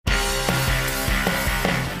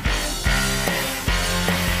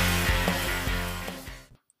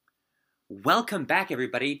Welcome back,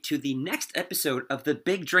 everybody, to the next episode of the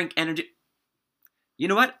Big Drink Energy... You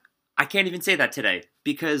know what? I can't even say that today,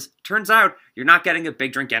 because turns out you're not getting a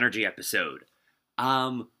Big Drink Energy episode.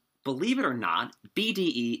 Believe it or not,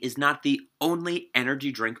 BDE is not the only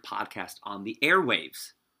energy drink podcast on the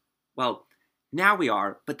airwaves. Well, now we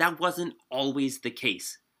are, but that wasn't always the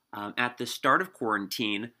case. At the start of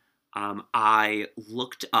quarantine, I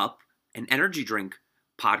looked up an energy drink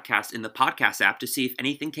podcast in the podcast app to see if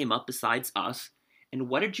anything came up besides us. And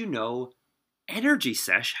what did you know? Energy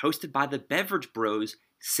Sesh, hosted by the Beverage Bros,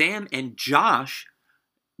 Sam and Josh,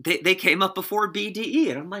 they came up before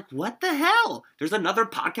BDE. And I'm like, what the hell? There's another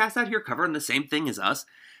podcast out here covering the same thing as us.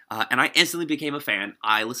 And I instantly became a fan.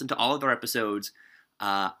 I listened to all of their episodes.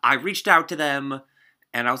 I reached out to them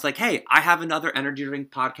and I was like, hey, I have another energy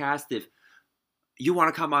drink podcast. If you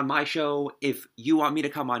want to come on my show, if you want me to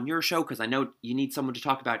come on your show, because I know you need someone to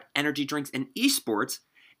talk about energy drinks and esports.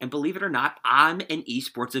 And believe it or not, I'm an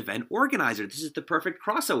esports event organizer. This is the perfect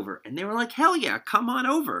crossover. And they were like, hell yeah, come on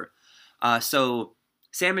over. So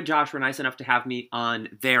Sam and Josh were nice enough to have me on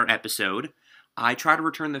their episode. I tried to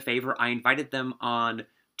return the favor. I invited them on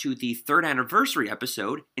to the 3rd anniversary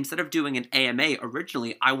episode. Instead of doing an AMA,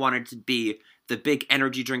 originally I wanted to be the big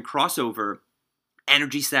energy drink crossover,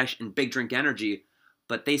 Energy Sesh and Big Drink Energy.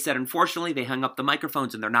 But they said, unfortunately, they hung up the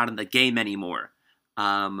microphones and they're not in the game anymore.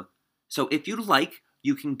 So if you'd like,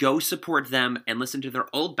 you can go support them and listen to their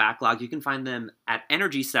old backlog. You can find them at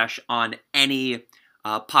Energy Sesh on any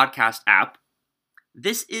podcast app.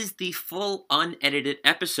 This is the full unedited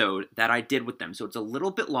episode that I did with them. So it's a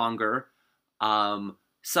little bit longer.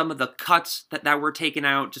 Some of the cuts that were taken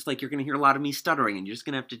out, just like you're going to hear a lot of me stuttering, and you're just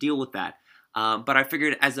going to have to deal with that. But I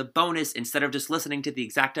figured as a bonus, instead of just listening to the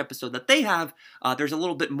exact episode that they have, there's a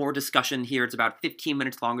little bit more discussion here. It's about 15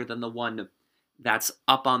 minutes longer than the one that's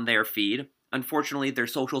up on their feed. Unfortunately, their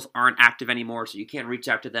socials aren't active anymore, so you can't reach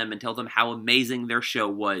out to them and tell them how amazing their show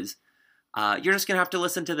was. You're just going to have to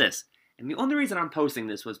listen to this. And the only reason I'm posting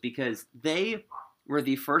this was because they were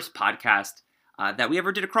the first podcast that we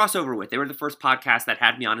ever did a crossover with. They were the first podcast that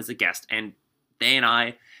had me on as a guest, and they and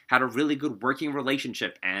I had a really good working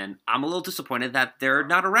relationship, and I'm a little disappointed that they're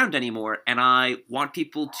not around anymore, and I want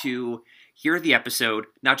people to hear the episode,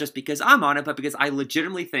 not just because I'm on it, but because I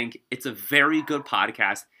legitimately think it's a very good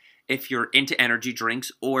podcast if you're into energy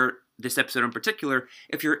drinks, or this episode in particular,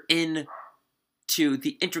 if you're into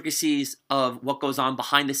the intricacies of what goes on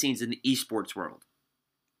behind the scenes in the esports world.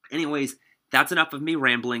 Anyways, that's enough of me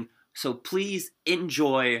rambling, so please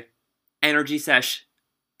enjoy Energy Sesh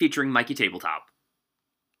featuring Mikey Tabletop.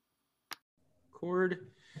 Chord.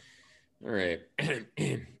 All right.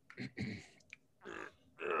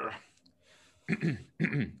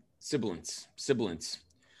 Sibilance.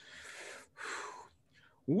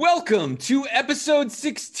 Welcome to episode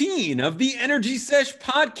 16 of the Energy Sesh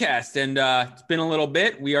podcast. And it's been a little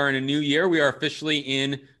bit. We are in a new year. We are officially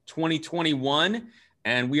in 2021.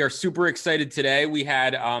 And we are super excited today. We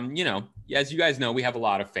had, as you guys know, we have a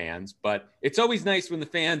lot of fans. But it's always nice when the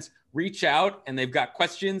fans reach out and they've got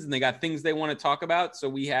questions and they got things they want to talk about. So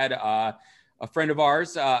we had a friend of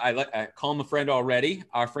ours, I call him a friend already,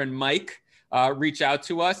 our friend Mike, reach out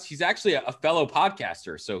to us. He's actually a fellow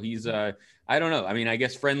podcaster. So he's I don't know. I mean, I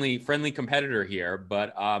guess friendly competitor here.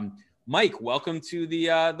 But Mike, welcome to the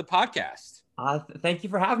podcast. Thank you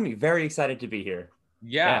for having me. Very excited to be here.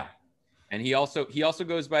 Yeah. And he also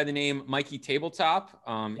goes by the name Mikey Tabletop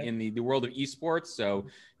in the world of esports. So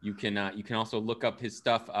you can also look up his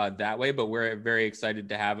stuff that way. But we're very excited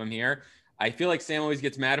to have him here. I feel like Sam always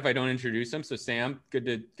gets mad if I don't introduce him. So Sam,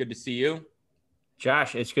 good to see you.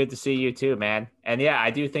 Josh, it's good to see you too, man. And yeah,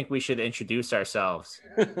 I do think we should introduce ourselves.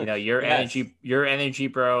 You know, you're Yes. you're energy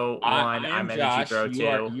bro one. I'm Josh, energy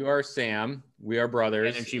bro two. You are Sam. We are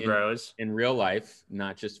brothers. Energy bros in real life,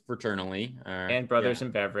 not just fraternally. and brothers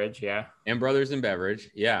in beverage. Yeah. And brothers in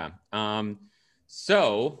beverage. Yeah.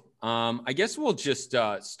 So I guess we'll just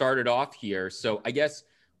start it off here. So I guess,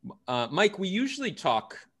 Mike, we usually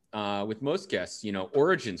talk with most guests,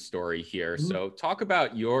 origin story here. Mm-hmm. So talk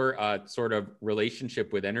about your sort of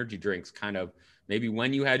relationship with energy drinks, kind of maybe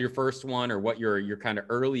when you had your first one or what your kind of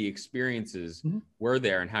early experiences were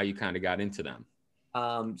there and how you kind of got into them.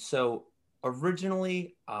 So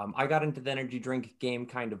originally, I got into the energy drink game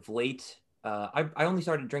kind of late. I only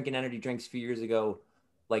started drinking energy drinks a few years ago,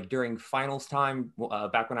 like during finals time,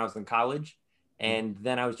 back when I was in college. And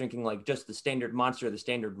then I was drinking like just the standard Monster, the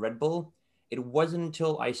standard Red Bull. It wasn't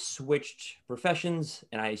until I switched professions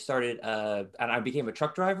and I started, and I became a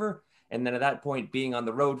truck driver. And then at that point, being on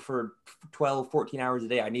the road for 12, 14 hours a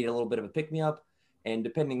day, I needed a little bit of a pick-me-up. And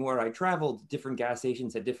depending where I traveled, different gas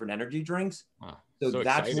stations had different energy drinks. Wow, so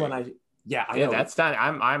that's exciting. when Yeah, I Yeah, know. that's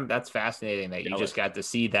not. That's fascinating that you Jealous. just got to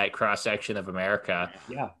see that cross section of America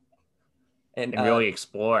Yeah. And and really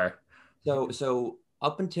explore. so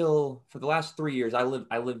up until for the last 3 years, I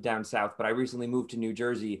live down south, but I recently moved to New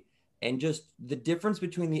Jersey, and just the difference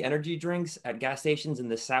between the energy drinks at gas stations in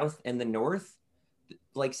the south and the north,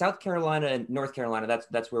 like South Carolina and North Carolina,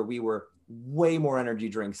 that's where we were. Way more energy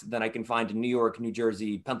drinks than I can find in New York, New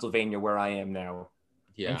Jersey, Pennsylvania, where I am now.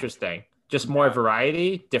 Yeah. Interesting. Just more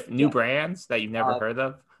variety, different new Yeah. brands that you've never Uh, heard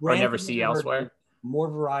of or Brands never I've see never heard of, elsewhere. more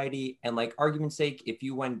variety, and like argument's sake, if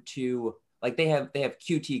you went to like they have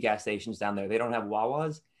QT gas stations down there. They don't have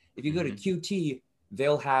Wawas. If you go to Mhm. QT,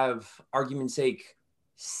 they'll have argument's sake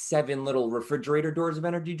 7 little refrigerator doors of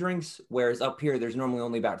energy drinks, whereas up here there's normally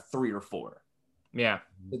only about 3 or 4. Yeah.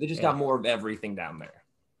 So they just Yeah. got more of everything down there.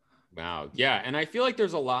 Wow. Yeah. And I feel like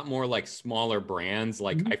there's a lot more like smaller brands.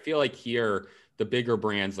 Like Mhm. I feel like here the bigger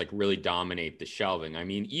brands like really dominate the shelving. I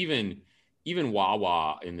mean, even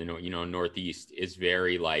Wawa in the Northeast is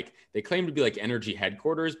very like they claim to be like energy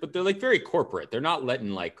headquarters, but they're like very corporate. They're not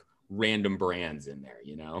letting like random brands in there,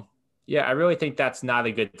 you know? Yeah, I really think that's not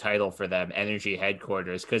a good title for them, energy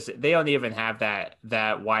headquarters, because they don't even have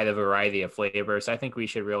that wide a variety of flavors. I think we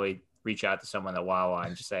should really reach out to someone at Wawa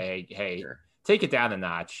and just say, hey, Sure. take it down a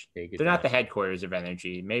notch. Take it They're not down. the headquarters of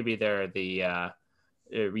energy. Maybe they're the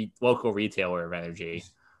local retailer of energy.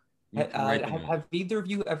 You can write them Have either of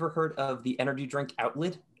you ever heard of the Energy Drink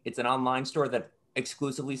Outlet? It's an online store that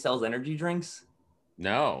exclusively sells energy drinks.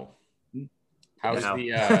 No. How's No,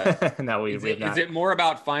 the no, is we've is not. it more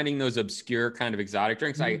about finding those obscure kind of exotic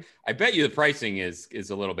drinks? I bet you the pricing is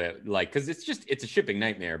a little bit like because it's a shipping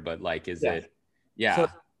nightmare, but like is Yeah. it So,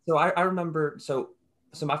 yeah. I remember. So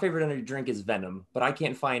my favorite energy drink is Venom, but I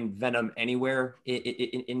can't find Venom anywhere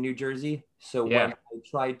in New Jersey. So when Yeah,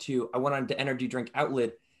 I went on to Energy Drink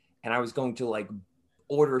Outlet, and I was going to like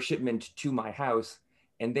order a shipment to my house,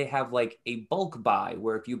 and they have like a bulk buy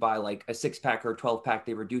where if you buy like a 6 pack or a 12 pack,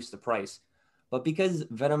 they reduce the price. But because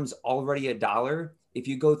Venom's already $1, if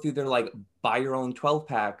you go through their like buy your own 12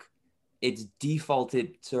 pack, it's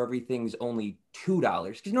defaulted so everything's only $2.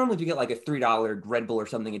 Because normally if you get like a $3 Red Bull or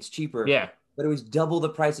something, it's cheaper. yeah. But it was double the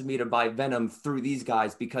price of me to buy Venom through these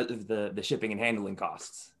guys because of the shipping and handling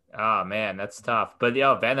costs. Oh man, that's tough. But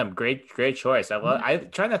yeah, Venom, great choice. I'm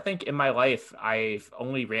trying to think in my life, I've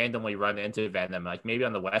only randomly run into Venom. Like maybe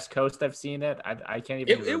on the West Coast, I've seen it. I can't even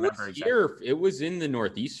It was remember exactly. here. It was in the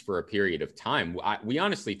Northeast for a period of time. We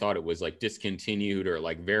honestly thought it was like discontinued or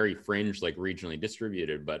like very fringe, like regionally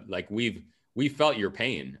distributed. But like we felt your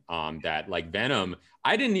pain. That like Venom.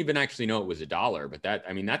 I didn't even actually know it was $1, but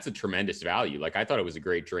that's a tremendous value. Like I thought it was a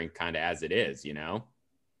great drink, kind of as it is, you know.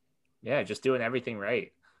 Yeah, just doing everything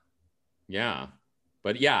right. Yeah.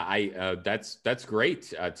 But yeah, I that's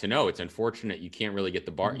great to know. It's unfortunate you can't really get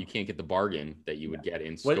you can't get the bargain that you would get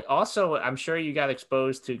in store. What also I'm sure you got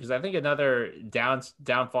exposed to because I think another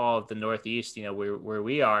downfall of the Northeast, where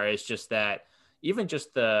we are, is just that even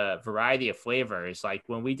just the variety of flavors. Like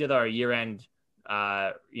when we did our year-end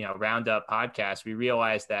roundup podcast, we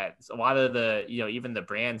realized that a lot of the even the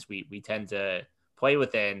brands we tend to play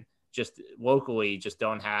within just locally just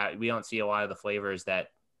we don't see a lot of the flavors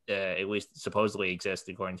that at least supposedly exist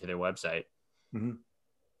according to their website. Mm-hmm.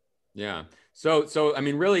 Yeah. So I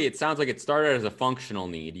mean, really, it sounds like it started as a functional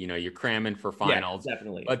need. You're cramming for finals, Yeah,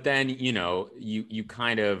 definitely. but then you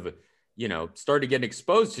kind of started getting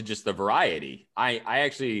exposed to just the variety.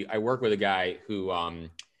 I work with a guy who I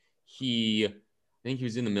think he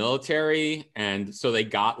was in the military, and so they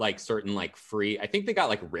got like certain like free. I think they got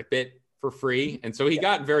like Rip It for free, and so he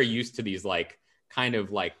got very used to these like kind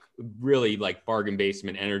of like really like bargain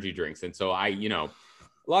basement energy drinks. And so a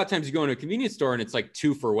lot of times you go into a convenience store and it's like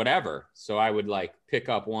 2 for whatever. So I would like pick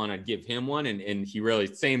up one, I'd give him one. And he really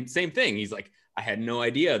same thing. He's like, I had no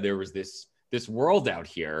idea there was this world out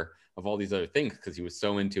here of all these other things. Cause he was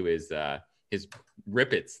so into his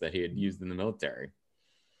Rippets that he had used in the military.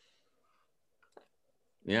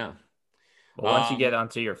 Yeah. Well, once you get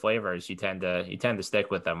onto your flavors, you tend to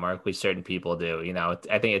stick with them, or at least certain people do.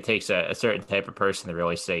 I think it takes a certain type of person to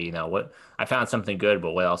really say, what I found something good,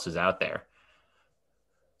 but what else is out there?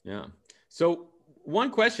 Yeah. So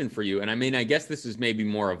one question for you, and I mean, I guess this is maybe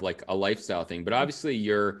more of like a lifestyle thing, but obviously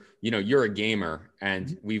you're a gamer,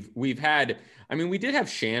 and we did have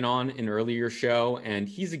Shan on an earlier show, and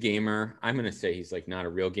he's a gamer. I'm going to say he's like not a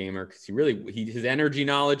real gamer because his energy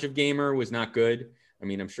knowledge of gamer was not good. I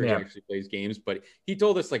mean, I'm sure he actually plays games, but he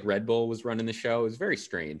told us like Red Bull was running the show. It was very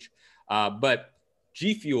strange. But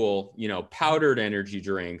G Fuel, powdered energy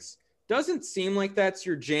drinks, doesn't seem like that's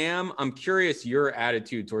your jam. I'm curious your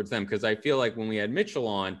attitude towards them because I feel like when we had Mitchell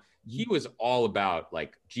on, he was all about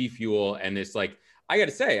like G Fuel and this, like, I got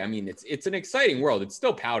to say, I mean, it's an exciting world. It's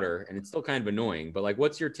still powder and it's still kind of annoying, but like,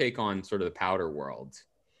 what's your take on sort of the powder world?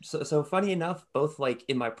 So funny enough, both like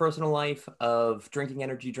in my personal life of drinking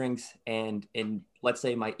energy drinks and in, let's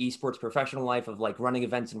say, my esports professional life of like running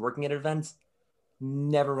events and working at events,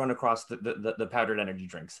 never run across the powdered energy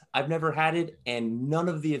drinks. I've never had it, and none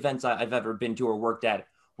of the events I've ever been to or worked at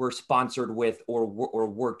were sponsored with or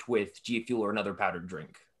worked with G Fuel or another powdered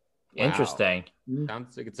drink. Wow. Interesting.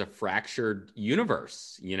 Sounds like it's a fractured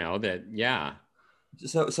universe, that, yeah.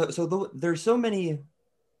 There's so many,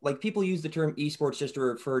 like, people use the term esports just to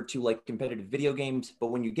refer to like competitive video games, but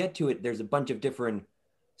when you get to it, there's a bunch of different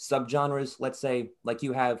subgenres. Let's say like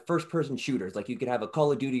you have first person shooters, like you could have a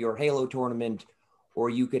Call of Duty or Halo tournament, or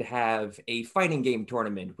you could have a fighting game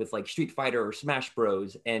tournament with like Street Fighter or Smash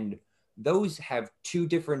Bros. And those have two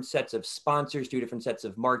different sets of sponsors, two different sets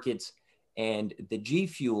of markets. And the G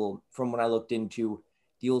Fuel, from what I looked into,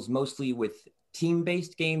 deals mostly with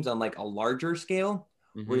team-based games on like a larger scale,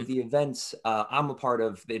 where the events I'm a part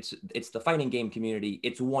of, it's the fighting game community.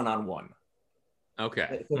 It's one-on-one.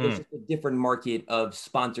 Okay. So there's just a different market of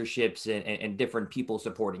sponsorships and different people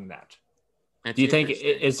supporting that. That's Do you think,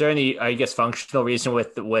 is there any, I guess, functional reason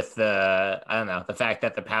with the, I don't know, the fact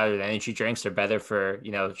that the powdered energy drinks are better for,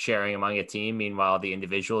 sharing among a team, meanwhile the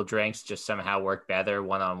individual drinks just somehow work better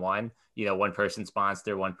one-on-one? One person's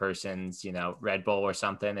Monster, one person's, Red Bull or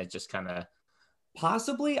something. It just kind of.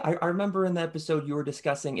 Possibly. I remember in the episode you were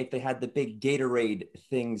discussing if they had the big Gatorade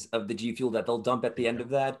things of the G Fuel that they'll dump at the end of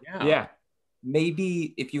that. Yeah.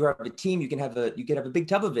 Maybe if you have a team, you can have a big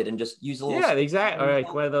tub of it and just use a little. Yeah, exactly. Or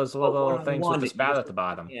like one of those little things with the spout at the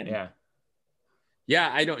bottom. Yeah.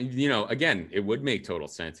 Yeah, I don't, again, it would make total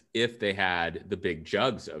sense if they had the big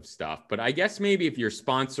jugs of stuff. But I guess maybe if you're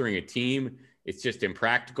sponsoring a team, it's just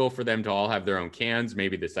impractical for them to all have their own cans.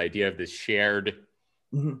 Maybe this idea of this shared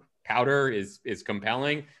powder is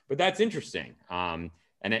compelling, but that's interesting. And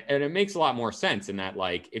it makes a lot more sense in that,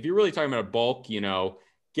 like, if you're really talking about a bulk,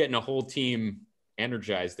 getting a whole team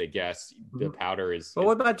energized, I guess the powder is. Well,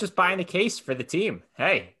 what about just buying a case for the team?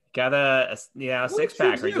 Hey, got a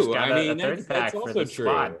 6-pack, or just got a 30-pack for the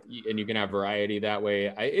squad. And you can have variety that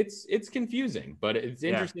way. It's confusing, but it's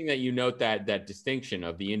interesting that you note that distinction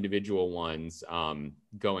of the individual ones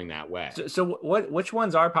going that way. So which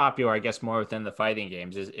ones are popular, I guess, more within the fighting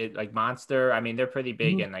games? Is it like Monster? I mean, they're pretty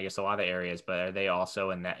big in, I guess, a lot of areas, but are they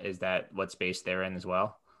also in that? Is that what space they're in as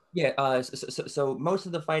well? Yeah, so most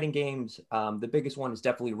of the fighting games, the biggest one is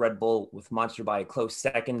definitely Red Bull, with Monster by a close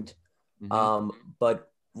second. But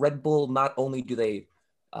Red Bull, not only do they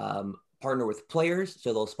partner with players,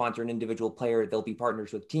 so they'll sponsor an individual player, they'll be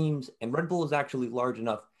partners with teams, and Red Bull is actually large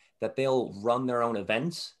enough that they'll run their own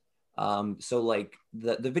events. So like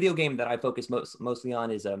the video game that I focus mostly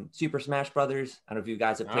on is Super Smash Brothers. I don't know if you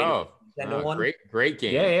guys have played Nintendo one. Great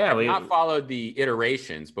game. Yeah. I've not followed the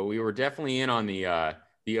iterations, but we were definitely in on the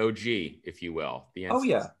OG, if you will. The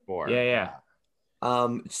N64. Yeah.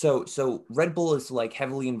 So Red Bull is like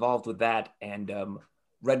heavily involved with that, and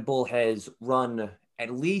Red Bull has run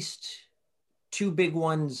at least 2 big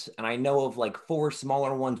ones, and I know of like 4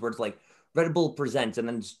 smaller ones where it's like Red Bull presents, and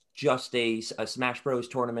then it's just a Smash Bros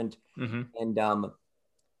tournament. And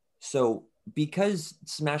so because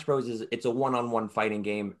Smash Bros it's a one-on-one fighting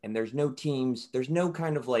game, and there's no teams, there's no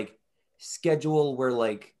kind of like schedule where,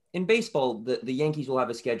 like in baseball, the Yankees will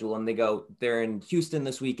have a schedule and they're in Houston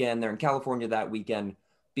this weekend, they're in California that weekend.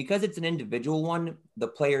 Because it's an individual one, the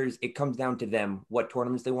players, it comes down to them, what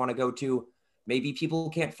tournaments they want to go to. Maybe people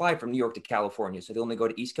can't fly from New York to California, so they only go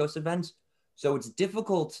to East Coast events. So it's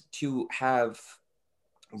difficult to have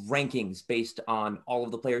rankings based on all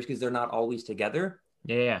of the players because they're not always together.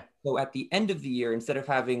 Yeah. So at the end of the year, instead of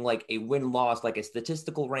having like a win-loss, like a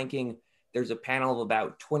statistical ranking, there's a panel of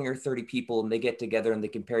about 20 or 30 people, and they get together and they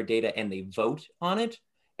compare data and they vote on it.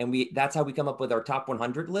 And that's how we come up with our top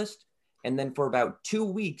 100 list. And then for about 2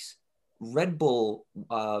 weeks, Red Bull,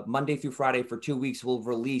 Monday through Friday for 2 weeks, will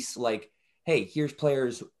release like, hey, here's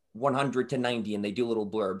players 100 to 90, and they do little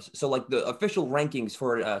blurbs. So like the official rankings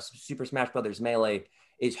for Super Smash Brothers Melee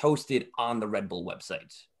is hosted on the Red Bull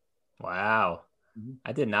website. Wow.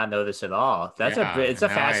 I did not know this at all. It's a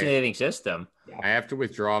fascinating system. I have to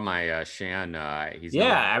withdraw my Shan. I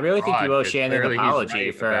really think you owe Shan an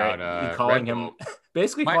apology for calling him,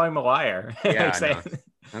 basically calling him a liar. Yeah,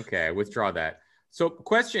 okay, withdraw that. So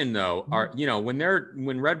question though,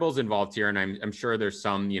 when Red Bull's involved here, and I'm sure there's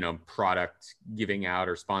some, product giving out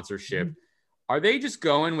or sponsorship, are they just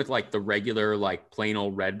going with like the regular, like plain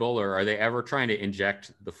old Red Bull, or are they ever trying to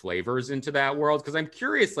inject the flavors into that world? Because I'm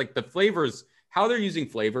curious, like the flavors how they're using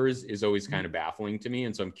flavors is always kind of baffling to me.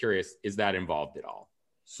 And so I'm curious, is that involved at all?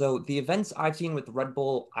 So the events I've seen with Red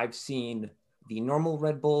Bull, I've seen the normal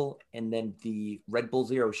Red Bull and then the Red Bull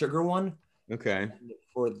Zero Sugar one. Okay. And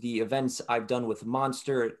for the events I've done with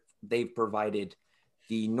Monster, they've provided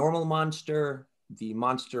the normal Monster, the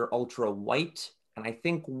Monster Ultra White, and I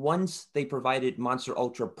think once they provided Monster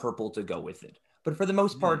Ultra Purple to go with it. But for the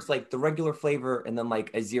most part, it's like the regular flavor and then like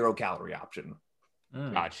a 0-calorie option.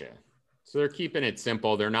 Gotcha. So they're keeping it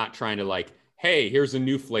simple. They're not trying to like, hey, here's a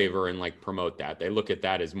new flavor and like promote that. They look at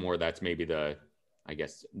that as more, that's maybe the, I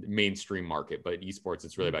guess, mainstream market, but esports,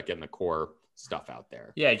 it's really about getting the core stuff out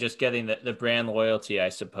there. Yeah, just getting the brand loyalty, I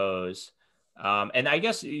suppose. And I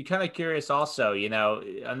guess you're kind of curious also,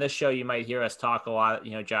 on this show, you might hear us talk a lot.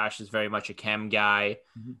 Josh is very much a chem guy.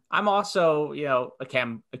 Mm-hmm. I'm also, a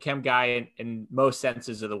chem guy in most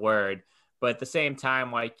senses of the word. But at the same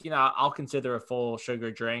time, I'll consider a full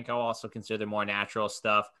sugar drink. I'll also consider more natural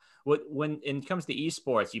stuff. When it comes to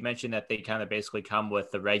esports, you mentioned that they kind of basically come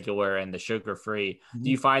with the regular and the sugar-free. Mm-hmm. Do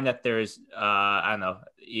you find that there's, I don't know,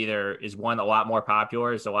 either is one a lot more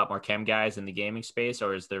popular, is a lot more chem guys in the gaming space,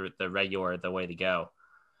 or is the regular the way to go?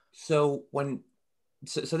 So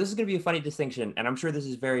this is going to be a funny distinction, and I'm sure this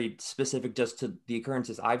is very specific just to the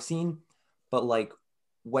occurrences I've seen, but like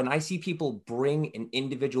when I see people bring an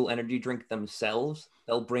individual energy drink themselves,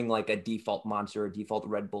 they'll bring like a default Monster or default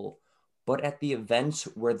Red Bull. But at the events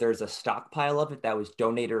where there's a stockpile of it that was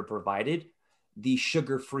donated or provided, the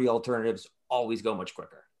sugar-free alternatives always go much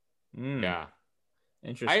quicker. Yeah.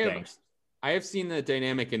 Interesting. I have seen the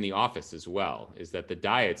dynamic in the office as well, is that the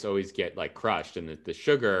diets always get like crushed and the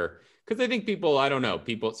sugar, because I think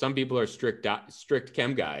some people are strict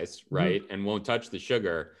chem guys, right? Mm-hmm. And won't touch the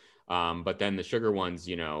sugar. But then the sugar ones,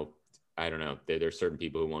 I don't know, there's certain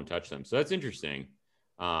people who won't touch them. So that's interesting.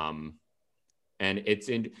 And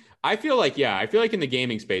I feel like in the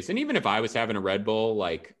gaming space, and even if I was having a Red Bull,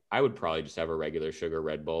 like I would probably just have a regular sugar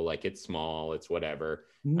Red Bull. Like it's small, it's whatever.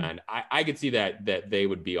 Mm-hmm. And I could see that they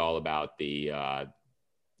would be all about the, I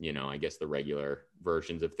guess the regular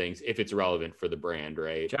versions of things if it's relevant for the brand,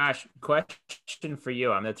 right? Josh, question for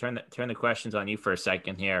you. I'm going to turn the questions on you for a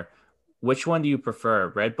second here. Which one do you prefer,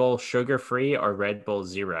 Red Bull sugar-free or Red Bull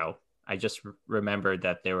Zero? I just remembered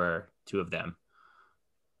that there were two of them.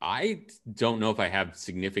 I don't know if I have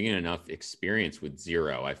significant enough experience with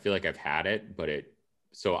Zero. I feel like I've had it,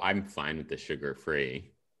 so I'm fine with the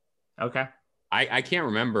sugar-free. Okay. I can't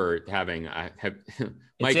remember having, Mike,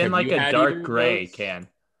 it's in like a dark gray can.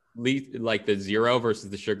 Like the Zero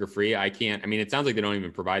versus the sugar-free. It sounds like they don't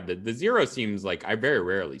even provide the Zero. Seems like I very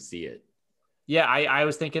rarely see it. Yeah, I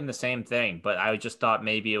was thinking the same thing, but I just thought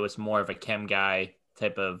maybe it was more of a chem guy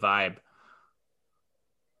type of vibe.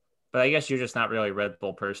 But I guess you're just not really a Red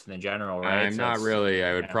Bull person in general, right? I'm not really.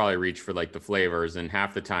 I would probably reach for like the flavors, and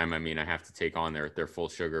half the time, I have to take on their full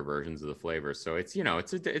sugar versions of the flavors. So it's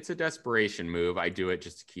it's a desperation move. I do it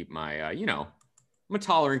just to keep my I'm a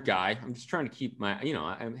tolerant guy. I'm just trying to keep my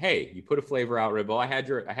hey, you put a flavor out, Red Bull. I had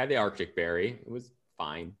the Arctic berry. It was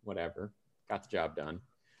fine, whatever. Got the job done.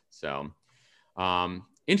 So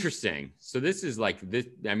interesting. So this is like this.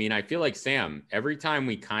 I feel like Sam, every time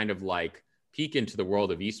we kind of like peek into the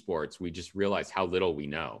world of esports, we just realize how little we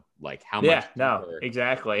know, like how much.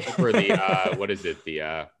 Exactly. For the what is it?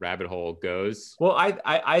 The rabbit hole goes. Well,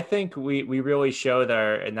 I think we really showed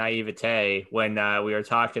our naivete when we were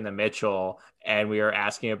talking to Mitchell and we were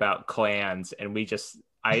asking about clans, and we just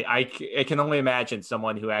I can only imagine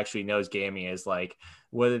someone who actually knows gaming is like,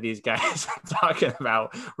 what are these guys talking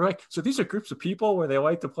about? We're like, so these are groups of people where they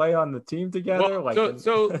like to play on the team together. Well,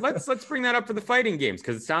 so let's bring that up for the fighting games,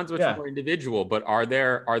 because it sounds much more individual. But are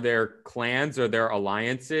there clans, or there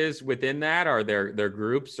alliances within that? Are there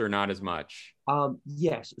groups, or not as much?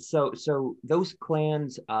 Yes. So those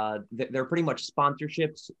clans, they're pretty much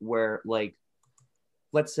sponsorships where, like,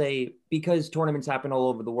 let's say, because tournaments happen all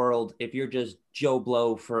over the world, if you're just Joe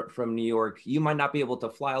Blow from New York, you might not be able to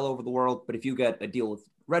fly all over the world. But if you get a deal with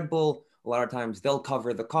Red Bull, a lot of times they'll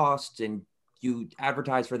cover the costs and you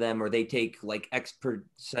advertise for them, or they take like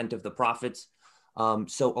X% of the profits.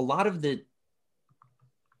 So a lot of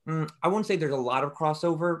I won't say there's a lot of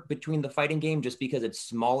crossover between the fighting game, just because it's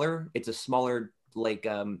smaller. It's a smaller like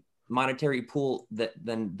monetary pool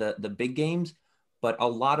than the big games. But a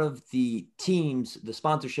lot of the teams, the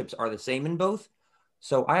sponsorships are the same in both.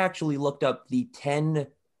 So I actually looked up the 10,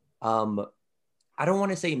 I don't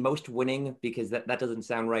want to say most winning, because that doesn't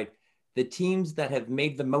sound right. The teams that have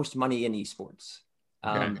made the most money in esports.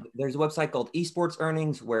 There's a website called Esports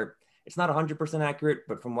Earnings, where it's not 100% accurate,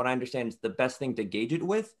 but from what I understand, it's the best thing to gauge it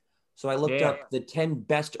with. So I looked up the 10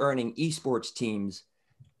 best earning esports teams,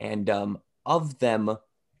 and of them,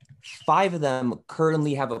 5 of them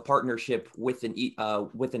currently have a partnership with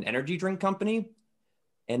an energy drink company.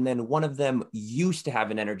 And then one of them used to have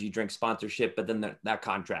an energy drink sponsorship, but then that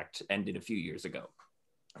contract ended a few years ago.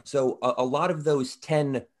 So a lot of those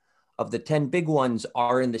 10 of the 10 big ones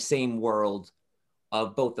are in the same world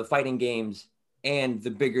of both the fighting games and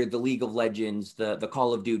the League of Legends, the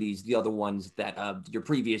Call of Duties, the other ones that your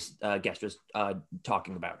previous guest was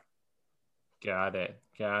talking about. Got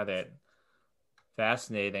it.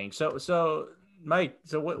 Fascinating. So Mike,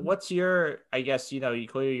 so what's your, I guess, you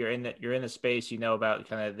clearly you're in the space, about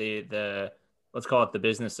kind of the let's call it the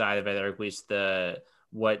business side of it, or at least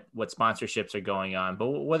what sponsorships are going on. But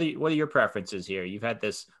what are your preferences here? You've had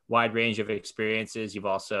this wide range of experiences. You've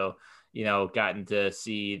also, gotten to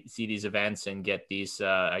see these events and get these,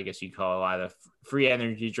 I guess you call a lot of free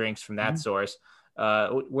energy drinks from that source.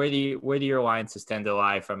 Where do your alliances tend to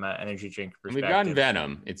lie from an energy drink perspective? We've gotten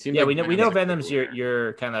Venom. It seems we know Venom's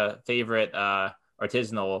your kind of favorite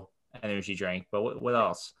artisanal energy drink, but what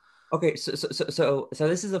else? Okay, so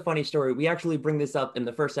this is a funny story. We actually bring this up in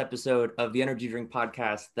the first episode of the Energy Drink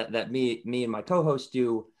podcast that me and my co-host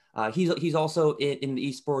do. He's also in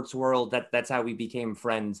the esports world. That's how we became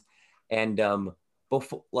friends. And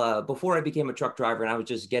before I became a truck driver and I was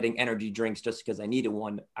just getting energy drinks just because I needed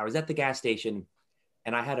one, I was at the gas station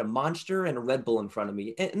and I had a Monster and a Red Bull in front of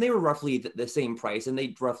me, and they were roughly the same price, and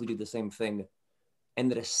they roughly do the same thing. And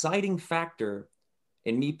the deciding factor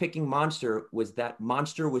in me picking Monster was that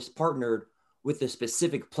Monster was partnered with a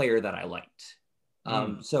specific player that I liked.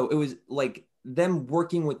 So it was like them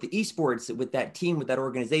working with the esports, with that team, with that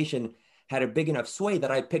organization, had a big enough sway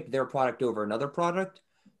that I picked their product over another product.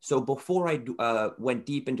 So before I went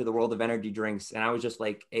deep into the world of energy drinks, and I was just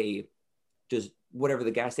like just whatever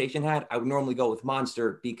the gas station had, I would normally go with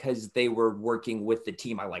Monster because they were working with the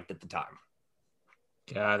team I liked at the time.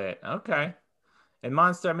 Got it. Okay. And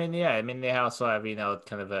Monster, they also have,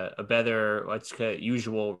 kind of a better,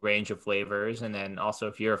 usual range of flavors. And then also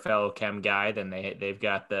if you're a fellow chem guy, then they've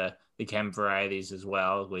got the chem varieties as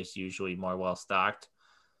well, which usually more well stocked.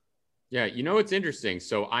 Yeah, it's interesting.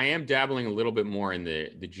 So I am dabbling a little bit more in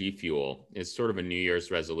the G Fuel. It's sort of a New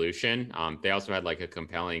Year's resolution. They also had like a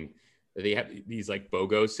compelling, they have these like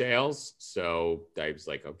BOGO sales. So I was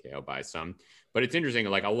like, okay, I'll buy some. But it's interesting,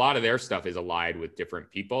 like a lot of their stuff is allied with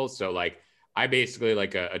different people. So like I basically,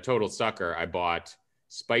 like a total sucker, I bought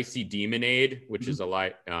Spicy Demonade, which is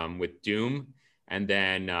allied with Doom. And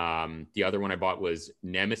then the other one I bought was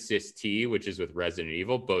Nemesis Tea, which is with Resident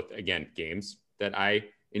Evil. Both, again, games that I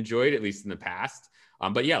enjoyed, at least in the past.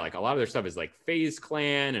 But yeah, like a lot of their stuff is like FaZe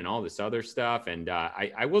Clan and all this other stuff. And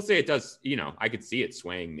I will say it does, I could see it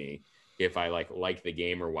swaying me if I like the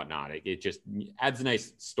game or whatnot. It just adds a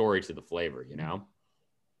nice story to the flavor, Yeah,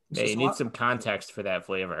 you need some context for that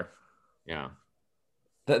flavor. Yeah.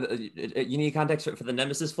 You need context for the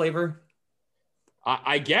Nemesis flavor?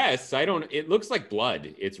 I guess it looks like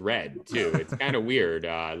blood. It's red too. It's kind of weird.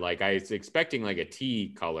 Like I was expecting like a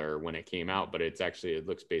tea color when it came out, but it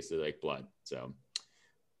looks basically like blood. So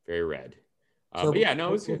very red. But yeah,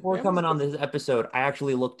 no, before coming on this episode, I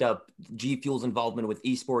actually looked up G Fuel's involvement with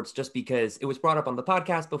esports just because it was brought up on the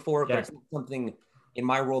podcast before, but it's something in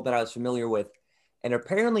my world that I was familiar with. And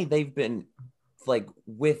apparently they've been like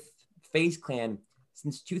with FaZe Clan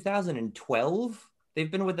since 2012.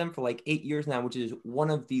 They've been with them for like 8 years now, which is one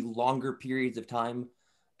of the longer periods of time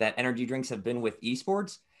that energy drinks have been with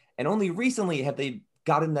esports. And only recently have they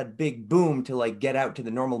gotten that big boom to like get out to the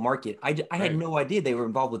normal market. I had no idea they were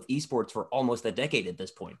involved with esports for almost a decade at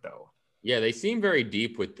this point, though. Yeah, they seem very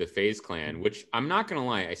deep with the FaZe Clan, which I'm not going to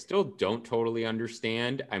lie, I still don't totally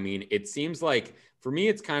understand. I mean, it seems like for me,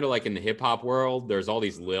 it's kind of like in the hip hop world, there's all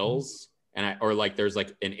these Lils there's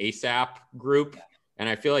like an ASAP group. And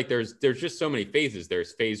I feel like there's just so many phases.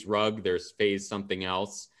 There's phase rug, there's phase something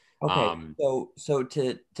else. Okay, so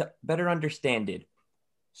to better understand it,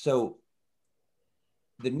 so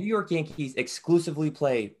the New York Yankees exclusively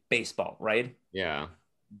play baseball, right? Yeah.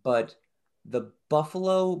 But the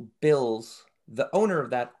Buffalo Bills, the owner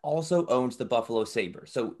of that also owns the Buffalo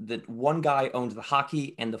Sabres. So the one guy owns the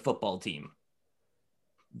hockey and the football team.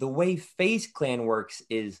 The way FaZe Clan works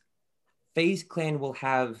is FaZe Clan will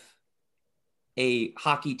have a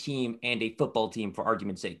hockey team and a football team, for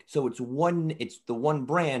argument's sake. So it's the one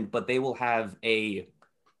brand, but they'll have a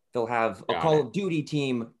Call of Duty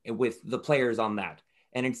team with the players on that.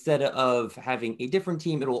 And instead of having a different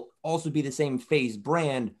team, it'll also be the same FaZe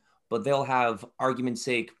brand, but they'll have, argument's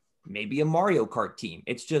sake, maybe a Mario Kart team.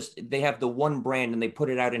 It's just they have the one brand and they put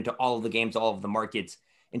it out into all of the games, all of the markets.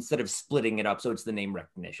 instead of splitting it up so it's the name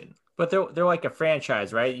recognition. But they're like a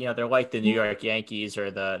franchise, right? You know, they're like the New York Yankees or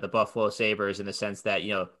the Buffalo Sabres in the sense that,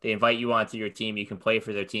 you know, they invite you onto your team, you can play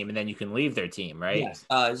for their team, and then you can leave their team, right?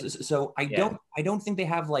 Yes. So I don't think they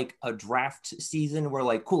have like a draft season where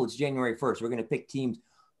like, cool, it's January 1st, we're going to pick teams,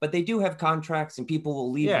 but they do have contracts and people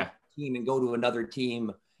will leave the team and go to another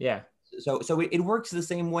team. Yeah. So it works the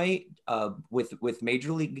same way with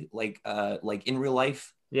major league, like in real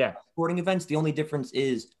life sporting events. The only difference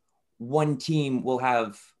is one team will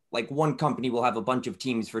have, like, one company will have a bunch of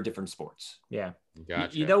teams for different sports. Yeah.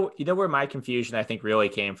 Gotcha. You know where my confusion, I think, really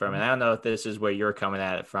came from, and I don't know if this is where you're coming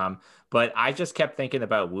at it from, but I just kept thinking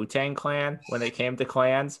about Wu-Tang Clan when it came to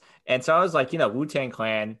clans. And so I was like, you know, Wu-Tang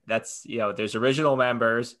Clan, that's, you know, there's original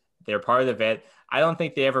members, they're part of it. I don't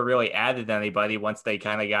think they ever really added anybody once they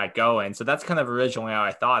kind of got going. So that's kind of originally how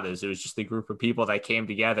I thought it was just a group of people that came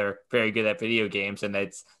together, very good at video games, and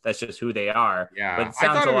that's just who they are. Yeah, but it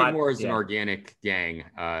sounds I thought a of lot it more as an organic gang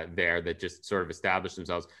there that just sort of established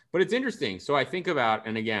themselves. But it's interesting. So I think about,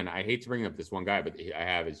 and again, I hate to bring up this one guy, but I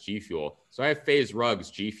have his G Fuel. So I have FaZe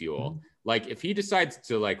Rug's G Fuel. Mm-hmm. Like, if he decides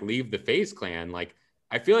to like leave the FaZe clan, like,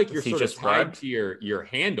 I feel like you're sort of tied to your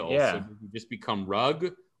handle. Yeah. So you just become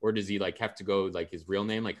Rug. Or does he like have to go like his real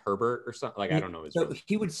name, like Herbert or something? Like, I don't know. So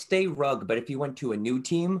he would stay Rug, but if he went to a new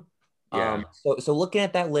team, so looking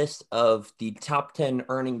at that list of the top 10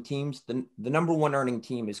 earning teams, the number one earning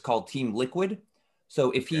team is called Team Liquid. So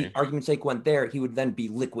if he, argument's sake, went there, he would then be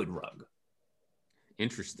Liquid Rug.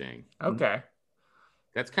 Interesting. Okay.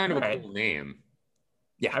 That's kind of a cool name.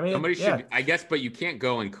 Yeah. I mean, somebody should, I guess, but you can't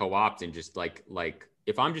go and co-opt and just like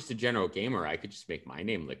if I'm just a general gamer, I could just make my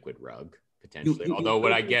name Liquid Rug. Potentially, although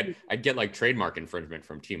what I'd get like trademark infringement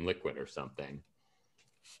from Team Liquid or something.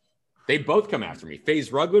 They both come after me.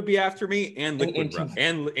 FaZe Rug would be after me, and Liquid Rug,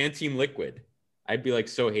 and Team Liquid. I'd be like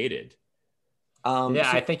so hated.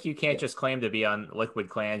 I think you can't just claim to be on Liquid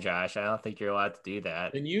Clan, Josh. I don't think you're allowed to do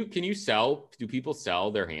that. Can you sell? Do people sell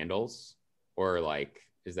their handles, or like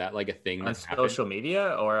is that like a thing on social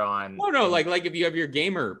media or on? Oh no, like if you have your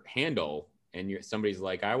gamer handle and somebody's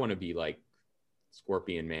like, I want to be like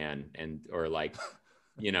Scorpion Man or like,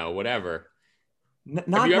 you know, whatever.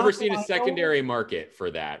 Have you ever seen a secondary market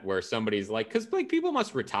for that where somebody's like, because like people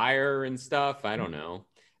must retire and stuff. I don't know.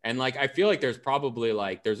 And like, I feel like there's probably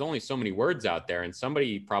like, there's only so many words out there and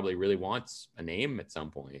somebody probably really wants a name at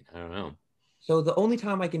some point. I don't know. So the only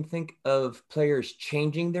time I can think of players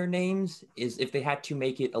changing their names is if they had to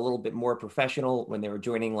make it a little bit more professional when they were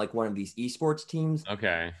joining like one of these esports teams.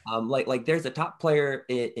 Okay. Like there's a top player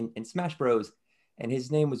in Smash Bros. And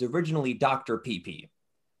his name was originally Dr. PP.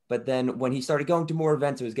 But then when he started going to more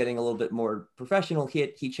events, it was getting a little bit more professional.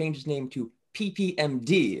 He changed his name to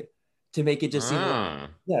PPMD to make it just seem like,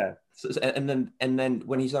 So, and then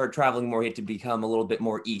when he started traveling more, he had to become a little bit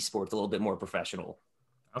more esports, a little bit more professional.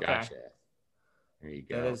 Okay. Gotcha. There you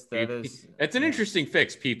go. That's an interesting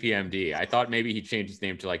fix, PPMD. I thought maybe he changed his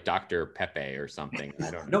name to like Dr. Pepe or something.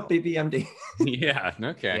 I don't know. No, PPMD. Yeah.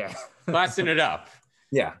 Okay. Yeah. Classing it up.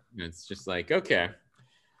 Yeah. It's just like, okay.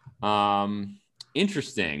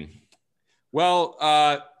 Interesting. Well,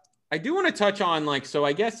 I do want to touch on like, so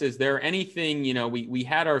I guess, is there anything, you know, we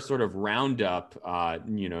had our sort of roundup,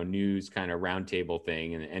 you know, news kind of roundtable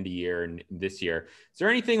thing in the end of year and this year. Is there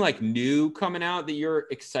anything like new coming out that you're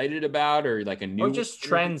excited about or like a new? Or just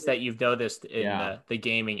trends that you've noticed in the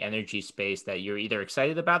gaming energy space that you're either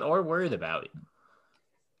excited about or worried about?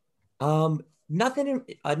 Nothing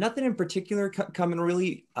in particular coming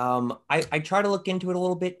really. I try to look into it a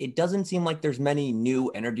little bit. It doesn't seem like there's many new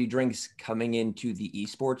energy drinks coming into the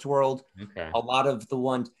esports world. Okay. A lot of the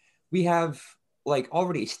ones we have like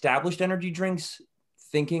already established energy drinks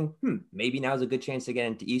thinking, maybe now's a good chance to get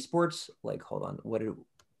into esports. Like, hold on,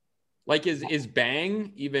 is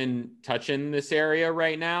Bang even touching this area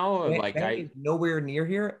right now? Bang is nowhere near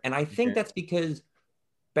here. And I think that's because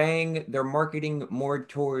Bang, they're marketing more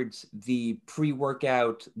towards the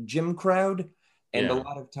pre-workout gym crowd. And a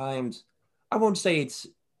lot of times, I won't say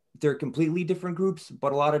they're completely different groups,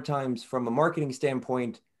 but a lot of times from a marketing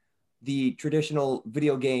standpoint, the traditional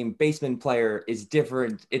video game basement player is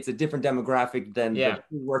different. It's a different demographic than the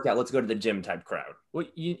pre-workout, let's go to the gym type crowd. Well,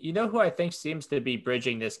 you know who I think seems to be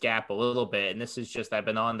bridging this gap a little bit, and this is just, I've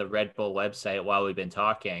been on the Red Bull website while we've been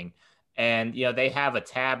talking. And, you know, they have a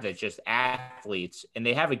tab that's just athletes, and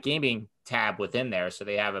they have a gaming tab within there. So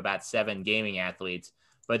they have about 7 gaming athletes.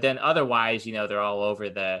 But then otherwise, you know, they're all over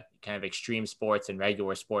the kind of extreme sports and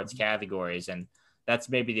regular sports categories. And that's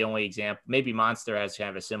maybe the only example. Maybe Monster has kind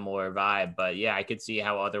of a similar vibe. But, yeah, I could see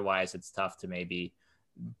how otherwise it's tough to maybe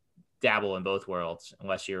dabble in both worlds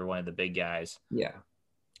unless you're one of the big guys. Yeah.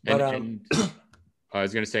 But I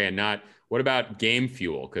was going to say, and not, what about Game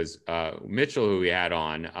Fuel? Because Mitchell, who we had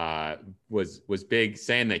on, was big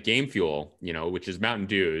saying that Game Fuel, which is Mountain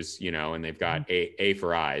Dew's, and they've got A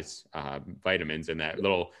for eyes, vitamins, and that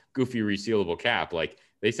little goofy resealable cap. Like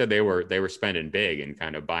they said, they were spending big and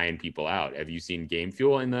kind of buying people out. Have you seen Game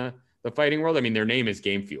Fuel in the fighting world? I mean, their name is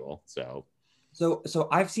Game Fuel, so. So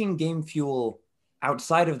I've seen Game Fuel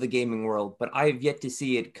outside of the gaming world, but I've yet to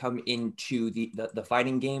see it come into the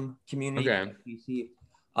fighting game community. Okay. FGC.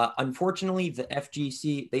 Unfortunately, the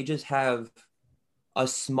FGC, they just have a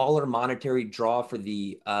smaller monetary draw for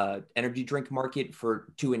the energy drink market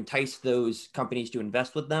to entice those companies to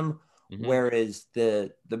invest with them. Mm-hmm. Whereas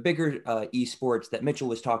the bigger esports that Mitchell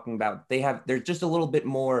was talking about, there's just a little bit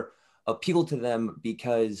more appeal to them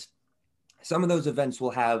because some of those events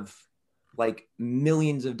will have like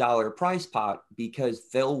millions of dollar prize pot because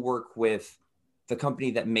they'll work with the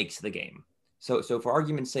company that makes the game. So for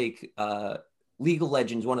argument's sake, League of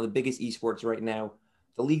Legends, one of the biggest esports right now,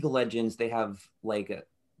 the League of Legends, they have like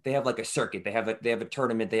a circuit. They have a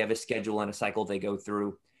tournament, they have a schedule and a cycle they go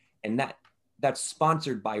through. And that's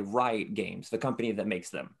sponsored by Riot Games, the company that makes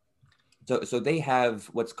them. So they have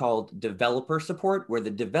what's called developer support, where the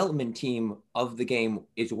development team of the game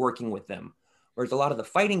is working with them. Whereas a lot of the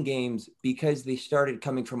fighting games, because they started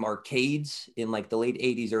coming from arcades in like the late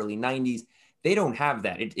 80s, early 90s, they don't have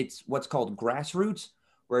that. It's what's called grassroots,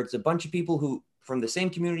 where it's a bunch of people who from the same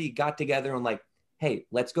community got together and like, hey,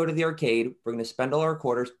 let's go to the arcade. We're going to spend all our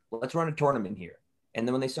quarters. Let's run a tournament here. And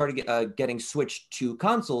then when they started getting switched to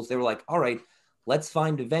consoles, they were like, all right, let's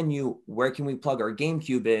find a venue. Where can we plug our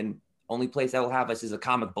GameCube in? Only place that will have us is a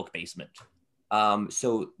comic book basement.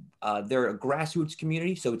 So they're a grassroots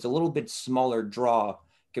community, so it's a little bit smaller draw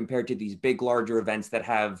compared to these big, larger events that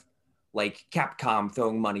have like Capcom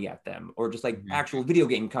throwing money at them or just like actual video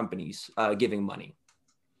game companies giving money.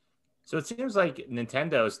 So it seems like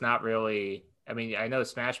Nintendo is not really, I mean, I know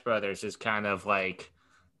Smash Brothers is kind of like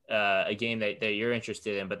a game that you're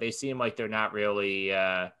interested in, but they seem like they're not really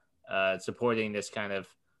supporting this kind of,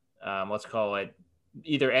 let's call it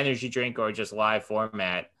either energy drink or just live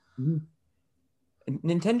format. Mm-hmm.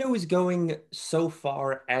 Nintendo is going so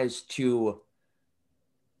far as to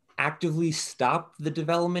actively stop the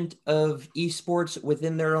development of esports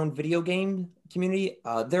within their own video game community.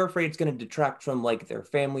 They're afraid it's going to detract from like their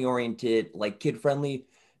family-oriented, like kid-friendly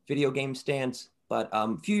video game stance. But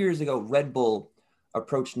a few years ago, Red Bull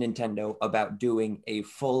approached Nintendo about doing a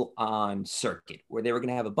full-on circuit where they were going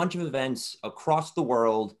to have a bunch of events across the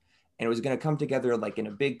world, and it was going to come together like in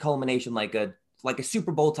a big culmination, like a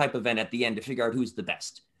Super Bowl type event at the end to figure out who's the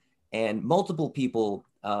best. And multiple people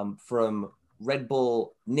from Red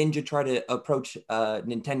Bull, Ninja tried to approach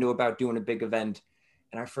Nintendo about doing a big event.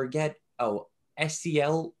 And I forget,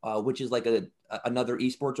 SCL, which is like another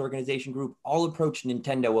esports organization group, all approached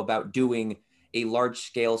Nintendo about doing a large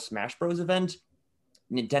scale Smash Bros event.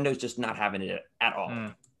 Nintendo's just not having it at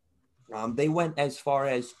all. They went as far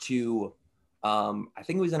as to, I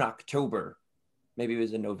think it was in October, maybe it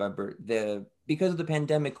was in November. Because of the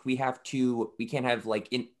pandemic, we can't have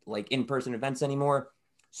in-person events anymore.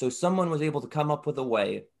 So someone was able to come up with a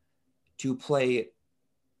way to play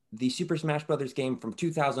the Super Smash Brothers game from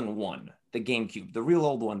 2001, the GameCube, the real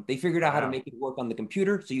old one. They figured out how to make it work on the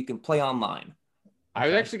computer so you can play online. I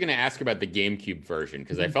was actually going to ask about the GameCube version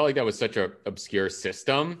because I felt like that was such an obscure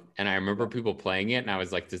system. And I remember people playing it and I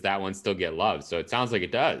was like, does that one still get love? So it sounds like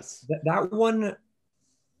it does. That one,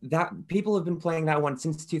 people have been playing that one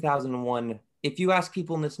since 2001. If you ask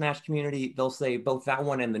people in the Smash community, they'll say both that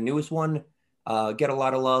one and the newest one get a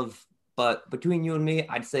lot of love. But between you and me,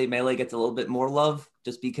 I'd say Melee gets a little bit more love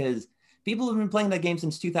just because people have been playing that game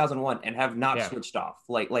since 2001 and have not switched off.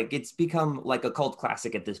 Like it's become like a cult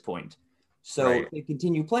classic at this point. So they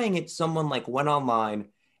continue playing it. Someone like went online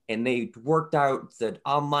and they worked out the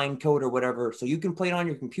online code or whatever. So you can play it on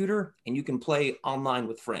your computer and you can play online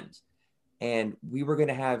with friends. And we were going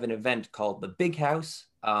to have an event called the Big House.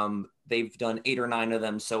 They've done 8 or 9 of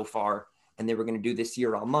them so far, and they were going to do this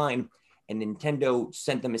year online. And Nintendo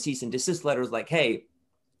sent them a cease and desist letters like, hey,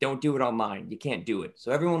 don't do it online. You can't do it.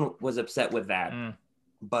 So everyone was upset with that.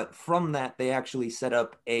 But from that, they actually set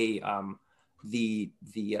up the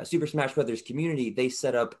Super Smash Brothers community. They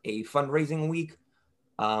set up a fundraising week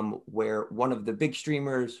where one of the big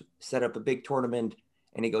streamers set up a big tournament,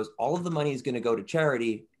 and he goes, all of the money is going to go to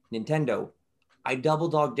charity. Nintendo, I double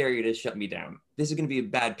dog dare you to shut me down. This is going to be a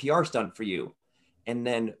bad PR stunt for you. And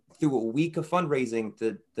then through a week of fundraising,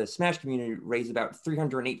 the Smash community raised about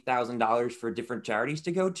 $308,000 for different charities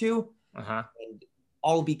to go to. And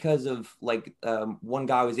all because of one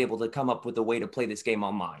guy was able to come up with a way to play this game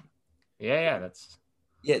online. Yeah, that's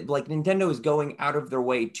Yeah, like Nintendo is going out of their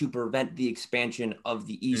way to prevent the expansion of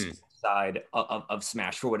the esports side of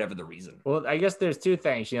Smash for whatever the reason. Well, I guess there's two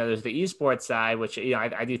things. You know, there's the esports side, which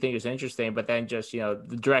I do think is interesting, but then just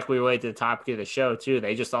directly related to the topic of the show too.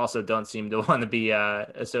 They just also don't seem to want to be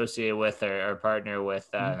associated with or partner with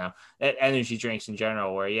I don't know, energy drinks in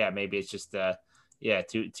general. Where maybe it's just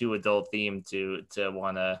too adult themed to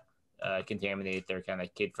want to contaminate their kind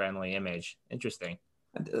of kid friendly image. Interesting.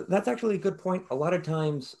 That's actually a good point. A lot of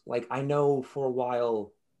times, like I know for a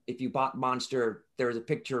while, if you bought Monster, there was a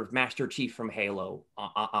picture of Master Chief from Halo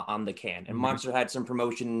on the can. And Monster had some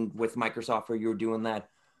promotion with Microsoft where you were doing that.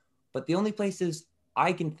 But the only places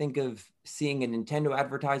I can think of seeing a Nintendo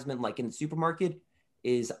advertisement like in the supermarket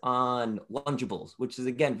is on Lunchables, which is,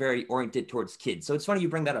 again, very oriented towards kids. So it's funny you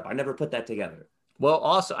bring that up. I never put that together. Well,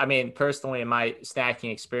 also, I mean, personally, in my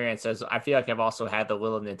snacking experiences, I feel like I've also had the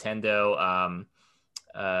little Nintendo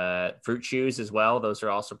fruit chews as well. Those are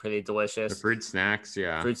also pretty delicious. The fruit snacks,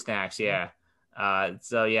 yeah.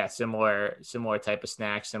 So yeah, similar type of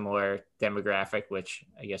snack, similar demographic, which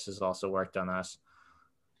I guess has also worked on us.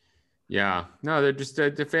 Yeah, no, they're just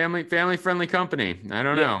a family friendly company. I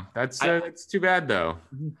don't know. That's too bad though.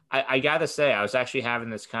 I gotta say, I was actually having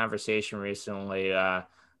this conversation recently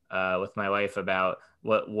with my wife about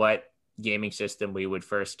what gaming system we would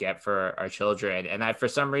first get for our children, and for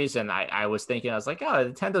some reason I was thinking, I was like, oh,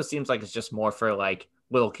 Nintendo seems like it's just more for like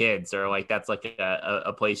little kids, or like that's like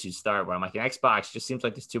a place you start. Where I'm like, an Xbox just seems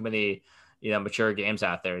like there's too many mature games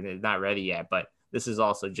out there and they're not ready yet. But this is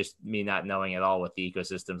also just me not knowing at all what the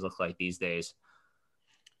ecosystems look like these days.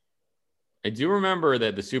 I do remember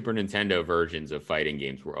that the Super Nintendo versions of fighting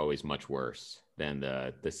games were always much worse than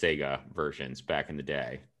the Sega versions back in the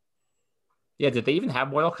day. Yeah, did they even have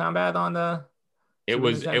Mortal Kombat on the? It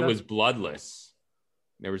was bloodless.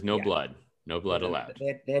 There was no blood allowed.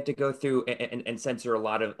 They had to go through and censor a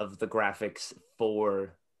lot of the graphics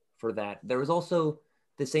for that. There was also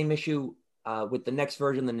the same issue with the next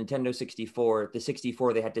version, the Nintendo 64. The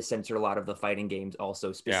 64, they had to censor a lot of the fighting games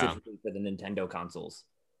also, specifically for the Nintendo consoles.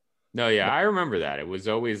 No, yeah, I remember that. It was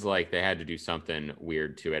always like they had to do something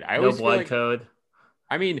weird to it. No blood code.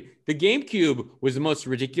 I mean, the GameCube was the most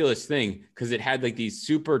ridiculous thing because it had like these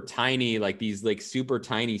super tiny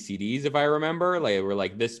CDs, if I remember, like they were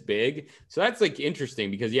like this big. So that's like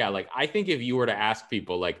interesting because like I think if you were to ask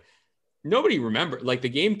people, like nobody remembered, like the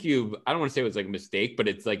GameCube, I don't want to say it was like a mistake, but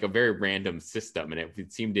it's like a very random system and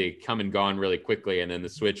it seemed to come and gone really quickly. And then the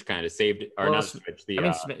Switch kind of saved it, or not the Switch.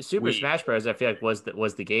 Super Wii. Smash Bros. I feel like was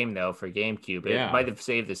the game though for GameCube. It might have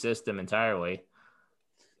saved the system entirely.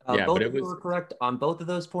 Both of you were correct on both of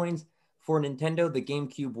those points. For Nintendo, the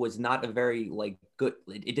GameCube was not a very good.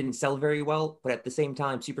 It didn't sell very well, but at the same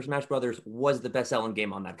time, Super Smash Brothers was the best-selling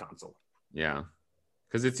game on that console. Yeah,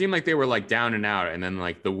 because it seemed like they were like down and out, and then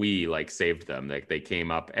like the Wii like saved them. Like they came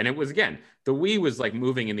up, and it was again the Wii was like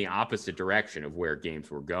moving in the opposite direction of where games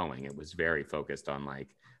were going. It was very focused on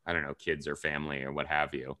like I don't know, kids or family or what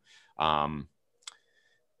have you.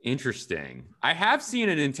 Interesting. I have seen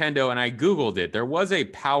a Nintendo and I Googled it. There was a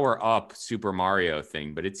power up Super Mario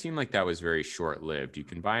thing, but it seemed like that was very short lived. You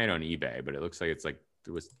can buy it on eBay, but it looks like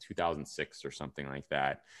it was 2006 or something like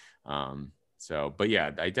that. But yeah,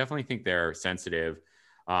 I definitely think they're sensitive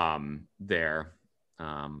there.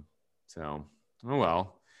 Oh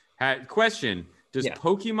well. Question. Does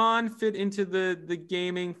Pokemon fit into the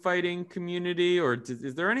gaming fighting community, or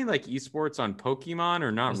is there any like esports on Pokemon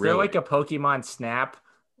or not? Is really? there like a Pokemon Snap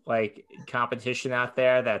like competition out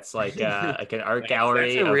there that's like like an art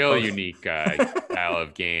gallery? That's a real unique style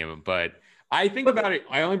of game. But I think about it.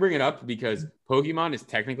 I only bring it up because Pokemon is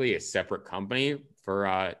technically a separate company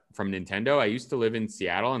from Nintendo. I used to live in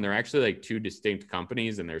Seattle, and they're actually like two distinct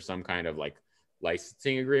companies, and there's some kind of like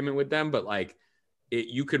licensing agreement with them. But like,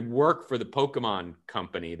 you could work for the Pokemon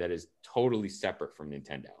company that is totally separate from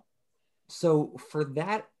Nintendo. So for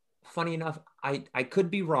that, funny enough, I could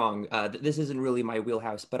be wrong. This isn't really my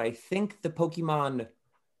wheelhouse, but I think the Pokemon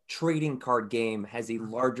trading card game has a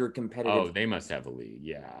larger competitive. Oh, they must have a league.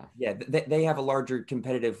 Yeah. Yeah, they have a larger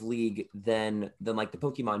competitive league than like the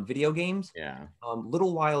Pokemon video games. Yeah.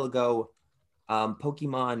 Little while ago,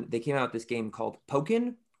 Pokemon, they came out with this game called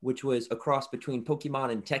Pokken, which was a cross between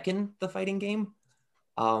Pokemon and Tekken, the fighting game.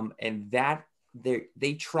 And that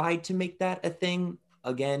they tried to make that a thing.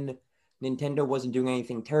 Again, Nintendo wasn't doing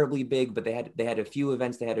anything terribly big, but they had a few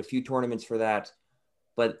events, they had a few tournaments for that.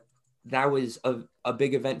 But that was a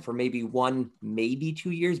big event for maybe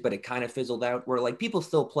 2 years, but it kind of fizzled out where like people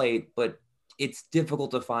still play, but it's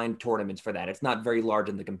difficult to find tournaments for that. It's not very large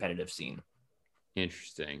in the competitive scene.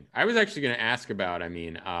 Interesting. I was actually going to ask about,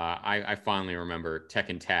 I finally remember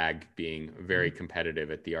Tekken Tag being very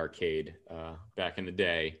competitive at the arcade back in the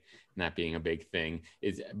day, and that being a big thing.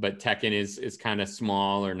 But Tekken is kind of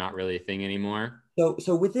small or not really a thing anymore.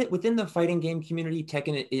 So within the fighting game community,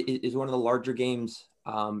 Tekken is one of the larger games.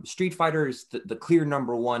 Street Fighter is the clear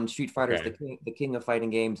number one. Street Fighter is the king of fighting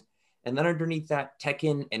games. And then underneath that,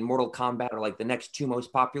 Tekken and Mortal Kombat are like the next two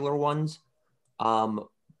most popular ones.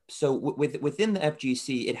 So within the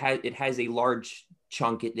FGC, it has a large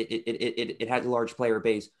chunk. It has a large player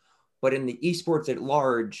base, but in the esports at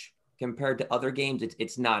large, compared to other games,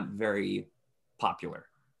 it's not very popular.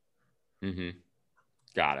 Mm-hmm.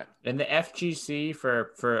 Got it. And the FGC,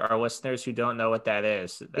 for our listeners who don't know what that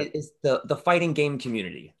is, It is the fighting game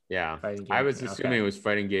community. Yeah, I was assuming it was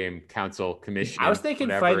Fighting Game Council Commission. I was thinking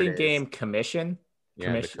Fighting Game Commission.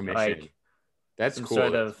 Yeah, the commission. Like, that's cool.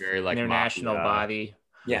 Sort of very like international body.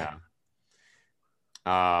 Yeah.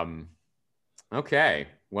 Okay.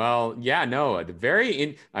 Well, yeah, no,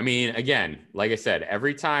 again, like I said,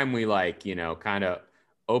 every time we kind of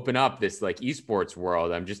open up this like esports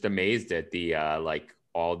world, I'm just amazed at the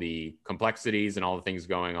all the complexities and all the things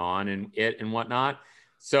going on and whatnot.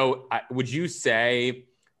 So would you say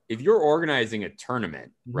if you're organizing a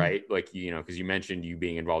tournament, right? Like, because you mentioned you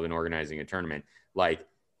being involved in organizing a tournament, like,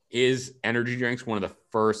 is energy drinks one of the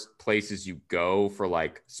first places you go for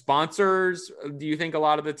like sponsors, do you think, a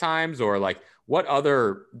lot of the times? Or like what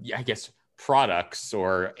other, I guess, products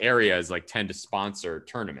or areas like tend to sponsor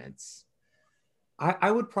tournaments?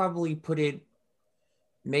 I would probably put it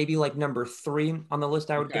maybe like number 3 on the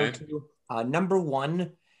list I would go to. Number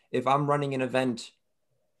 1, if I'm running an event,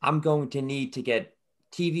 I'm going to need to get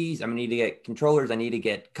TVs. I'm going to need to get controllers. I need to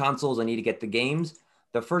get consoles. I need to get the games.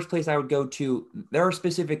 The first place I would go to, there are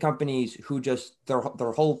specific companies who just, their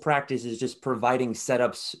whole practice is just providing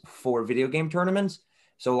setups for video game tournaments.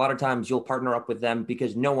 So a lot of times you'll partner up with them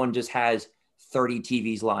because no one just has 30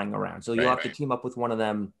 TVs lying around. So you'll have to team up with one of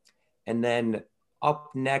them. And then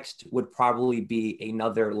up next would probably be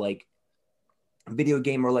another like video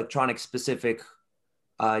game or electronic specific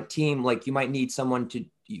team. Like you might need someone to,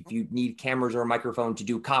 if you need cameras or a microphone to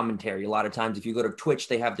do commentary. A lot of times if you go to Twitch,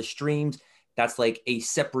 they have the streams. That's like a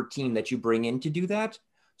separate team that you bring in to do that.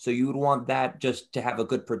 So you would want that just to have a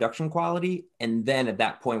good production quality. And then at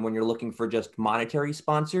that point, when you're looking for just monetary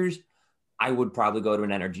sponsors, I would probably go to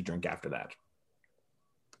an energy drink after that.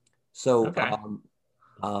 So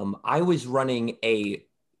I was running a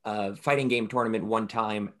fighting game tournament one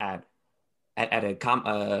time at a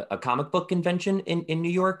comic book convention in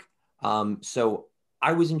New York. So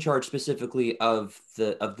I was in charge specifically of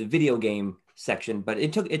the video game section, but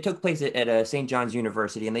it took place at St. John's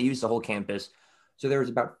University, and they used the whole campus. So there was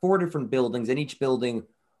about 4 different buildings. In each building,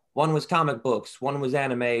 one was comic books, one was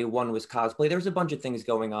anime, one was cosplay. There was a bunch of things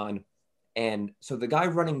going on. And so the guy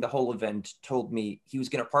running the whole event told me he was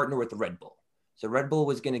going to partner with Red Bull. So Red Bull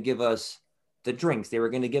was going to give us the drinks. They were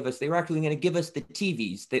actually going to give us the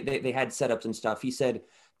TVs. They had setups and stuff. He said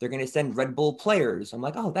they're going to send Red Bull players. I'm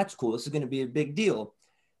like, oh, that's cool. This is going to be a big deal.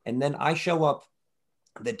 And then I show up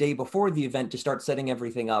the day before the event to start setting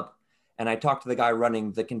everything up. And I talked to the guy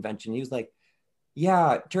running the convention. He was like,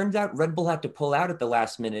 yeah, it turns out Red Bull had to pull out at the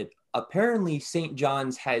last minute. Apparently St.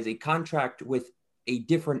 John's has a contract with a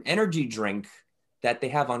different energy drink that they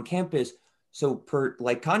have on campus. So per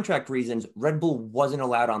like contract reasons, Red Bull wasn't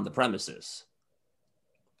allowed on the premises.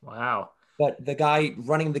 Wow. But the guy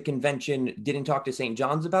running the convention didn't talk to St.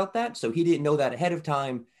 John's about that. So he didn't know that ahead of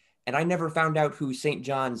time. And I never found out who St.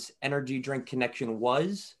 John's energy drink connection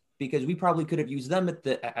was, because we probably could have used them at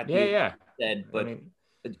the instead, but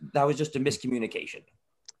that was just a miscommunication.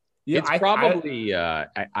 Yeah, it's probably I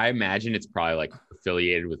imagine it's probably like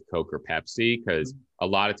affiliated with Coke or Pepsi, because a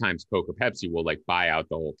lot of times Coke or Pepsi will like buy out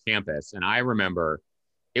the whole campus. And I remember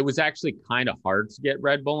it was actually kind of hard to get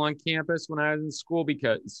Red Bull on campus when I was in school,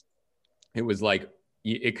 because it was like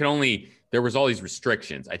there was all these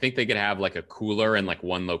restrictions. I think they could have like a cooler in like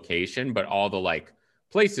one location, but all the like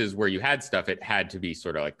places where you had stuff, it had to be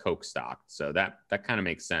sort of like Coke stocked. So that kind of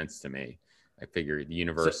makes sense to me. I figure the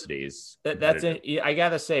universities. So that's it. I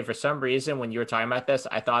gotta say, for some reason, when you were talking about this,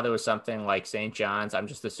 I thought it was something like St. John's. I'm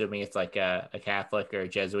just assuming it's like a Catholic or a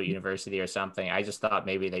Jesuit university or something. I just thought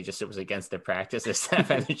maybe it was against their practices.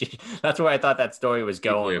 That's where I thought that story was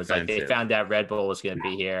going. It was like they found out Red Bull was going to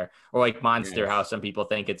be here, or like Monster, how some people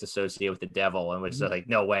think it's associated with the devil, and which is like,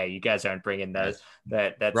 no way, you guys aren't bringing that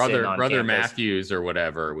brother Matthews or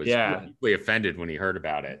whatever was deeply offended when he heard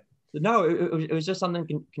about it. No, it was just something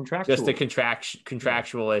contractual. Just a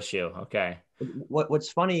contractual issue. Okay.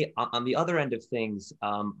 What's funny on the other end of things,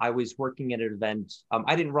 I was working at an event.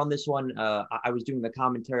 I didn't run this one. I was doing the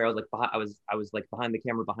commentary. I was like I was like behind the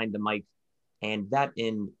camera, behind the mic, and that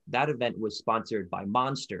event was sponsored by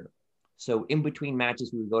Monster. So in between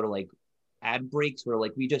matches, we would go to like ad breaks where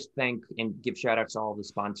like we just thank and give shout outs to all the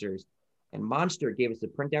sponsors. And Monster gave us a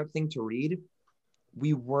printout thing to read.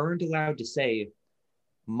 We weren't allowed to say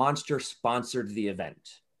Monster sponsored the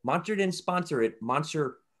event. Monster didn't sponsor it.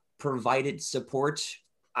 Monster provided support.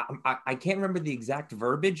 I can't remember the exact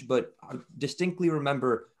verbiage, but I distinctly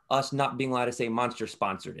remember us not being allowed to say Monster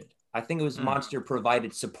sponsored it. I think it was Monster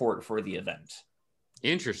provided support for the event.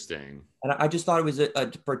 Interesting. And I just thought it was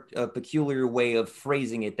a peculiar way of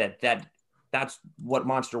phrasing it that's what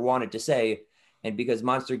Monster wanted to say. And because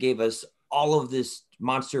Monster gave us all of this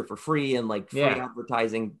Monster for free and like free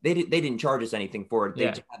advertising, they didn't charge us anything for it. They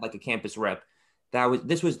just had like a campus rep.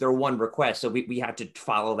 This was their one request. So we had to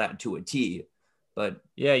follow that to a T. But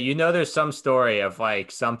yeah, there's some story of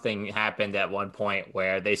like something happened at one point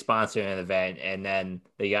where they sponsored an event and then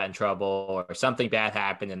they got in trouble or something bad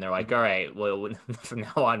happened and they're like, all right, well, from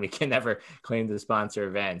now on, we can never claim to sponsor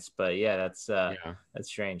events. But yeah, that's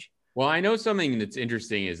strange. Well, I know something that's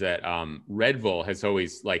interesting is that Red Bull has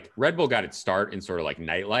always Red Bull got its start in sort of like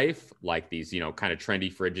nightlife, like these, kind of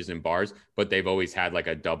trendy fridges and bars, but they've always had like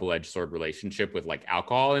a double-edged sword relationship with like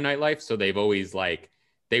alcohol in nightlife. So they've always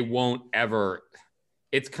they won't ever,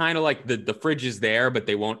 it's kind of like the fridge is there, but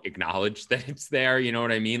they won't acknowledge that it's there. You know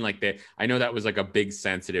what I mean? I know that was like a big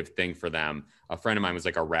sensitive thing for them. A friend of mine was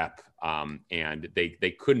like a rep and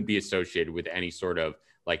they couldn't be associated with any sort of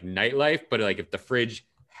like nightlife, but like if the fridge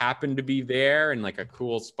happened to be there in like a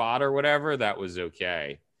cool spot or whatever, that was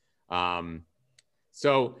okay.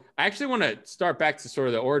 So I actually want to start back to sort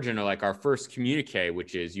of the origin of like our first communique,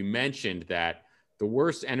 which is you mentioned that the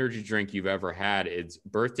worst energy drink you've ever had is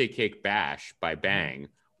Birthday Cake Bash by Bang,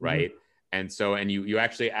 right? Mm-hmm. And you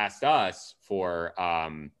actually asked us for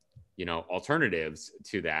alternatives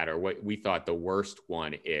to that, or what we thought the worst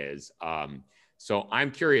one is. So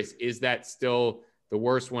I'm curious, is that still the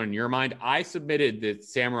worst one in your mind? I submitted the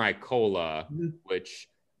Samurai Cola, which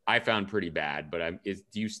I found pretty bad, but do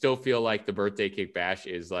you still feel like the Birthday Cake Bash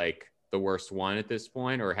is like the worst one at this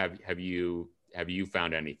point, or have you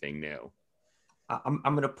found anything new? I'm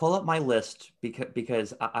going to pull up my list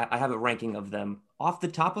because I have a ranking of them. Off the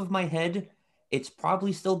top of my head, it's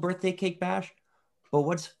probably still Birthday Cake Bash. But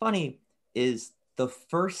what's funny is the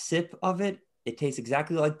first sip of it tastes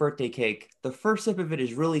exactly like birthday cake. The first sip of it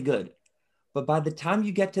is really good. But by the time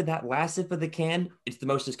you get to that last sip of the can, it's the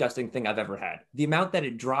most disgusting thing I've ever had. The amount that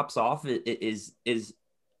it drops off is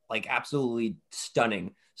like absolutely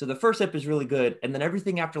stunning. So the first sip is really good. And then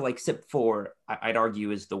everything after like sip 4, I'd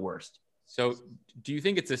argue is the worst. So do you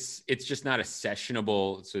think it's just not a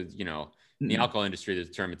sessionable, so, in the alcohol industry, there's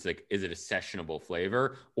a term, it's like, is it a sessionable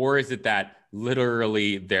flavor? Or is it that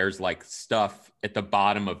literally there's like stuff at the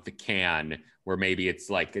bottom of the can where maybe it's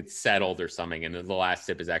like it's settled or something, and the last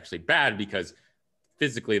sip is actually bad because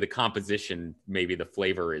physically the composition, maybe the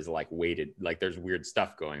flavor is like weighted, like there's weird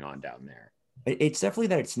stuff going on down there? It's definitely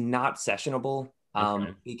that it's not sessionable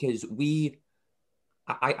because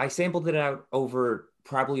I sampled it out over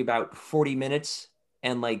probably about 40 minutes,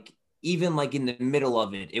 and like even like in the middle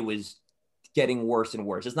of it, it was getting worse and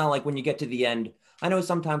worse. It's not like when you get to the end. I know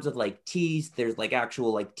sometimes with like teas, there's like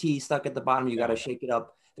actual like tea stuck at the bottom. You got to shake it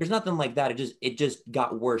up. There's nothing like that. It just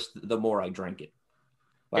got worse the more I drank it.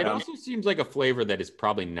 But, it also seems like a flavor that is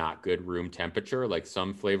probably not good room temperature. Like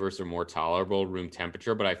some flavors are more tolerable room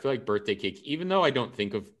temperature, but I feel like birthday cake, even though I don't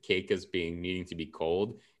think of cake as needing to be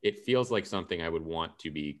cold, it feels like something I would want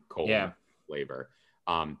to be cold flavor.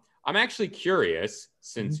 I'm actually curious,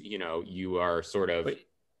 since you are sort of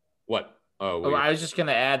what. Oh, I was just going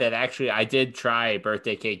to add that actually I did try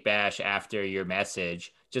Birthday Cake Bash after your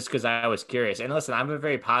message just because I was curious. And listen, I'm a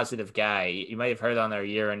very positive guy. You might have heard on our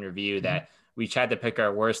year in review that we tried to pick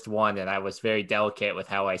our worst one, and I was very delicate with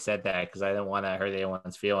how I said that because I didn't want to hurt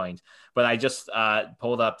anyone's feelings. But I just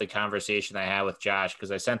pulled up the conversation I had with Josh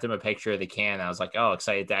because I sent him a picture of the can. And I was like, oh,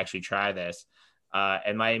 excited to actually try this.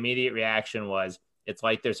 And my immediate reaction was, it's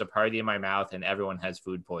like there's a party in my mouth and everyone has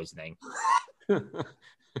food poisoning. I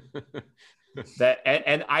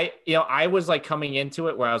was like coming into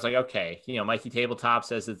it where I was like, okay, Mikey Tabletop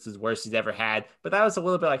says it's his worst he's ever had, but that was a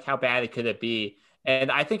little bit like, how bad it could it be?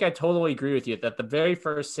 And I think I totally agree with you that the very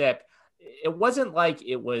first sip, it wasn't like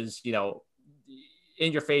it was, in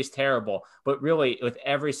your face terrible, but really with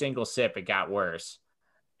every single sip, it got worse.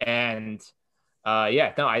 And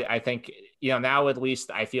I think, now at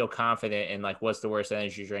least I feel confident in like, what's the worst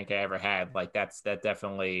energy drink I ever had? Like that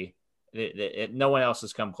definitely, no one else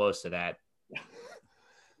has come close to that.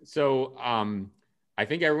 So I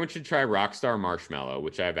think everyone should try Rockstar Marshmallow,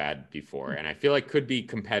 which I've had before, and I feel like could be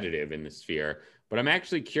competitive in the sphere. But I'm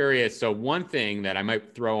actually curious. So one thing that I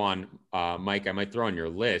might throw on, Mike, I might throw on your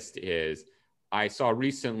list is I saw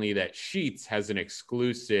recently that Sheetz has an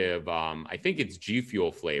exclusive, I think it's G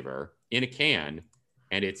Fuel flavor in a can,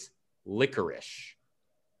 and it's licorice,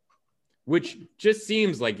 which just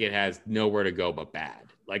seems like it has nowhere to go but bad.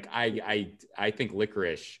 Like I think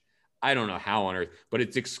licorice, I don't know how on earth, but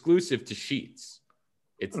it's exclusive to Sheetz.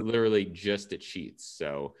 It's literally just at Sheetz.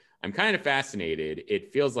 So I'm kind of fascinated.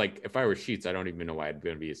 It feels like if I were Sheetz, I don't even know why I'm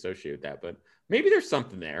going to be associated with that, but maybe there's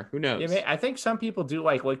something there. Who knows? Yeah, I think some people do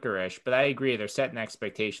like licorice, but I agree they're setting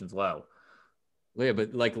expectations low. Yeah,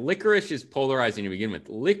 but like licorice is polarizing to begin with.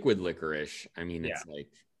 Liquid licorice, I mean, it's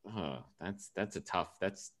like, that's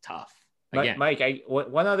tough. Again. Mike,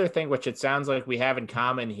 one other thing, which it sounds like we have in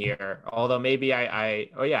common here, although maybe I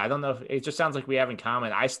don't know. If, it just sounds like we have in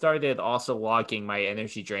common. I started also logging my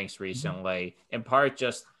energy drinks recently, in part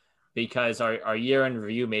just because our year in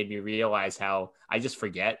review made me realize how I just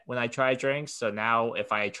forget when I try drinks. So now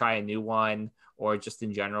if I try a new one or just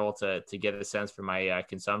in general to get a sense for my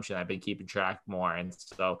consumption, I've been keeping track more. And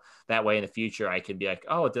so that way in the future, I can be like,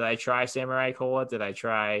 oh, did I try Samurai Cola? Did I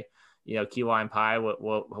try key lime pie?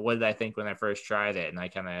 What did I think when I first tried it? And I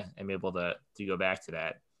kind of am able to go back to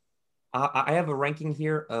that. I have a ranking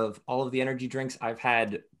here of all of the energy drinks I've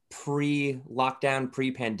had pre-lockdown,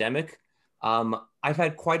 pre-pandemic. I've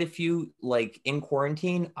had quite a few like in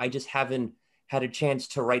quarantine. I just haven't had a chance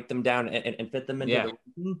to write them down and fit them into the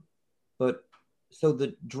ranking. But so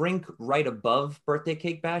the drink right above Birthday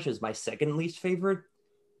Cake Bash is my second least favorite.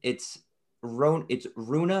 It's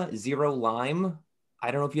Runa Zero Lime. I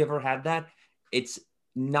don't know if you ever had that. It's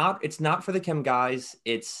not for the chem guys.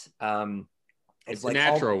 It's like a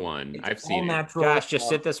natural one. I've seen it. Natural. Josh, just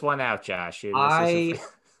sit this one out, Josh. I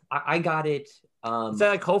got it. Is that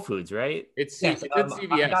like Whole Foods, right? It's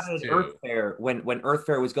CVS I got it at too. Earth Fair. When Earth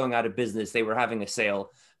Fair was going out of business, they were having a sale.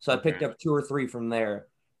 So I picked up 2 or 3 from there,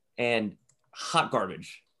 and hot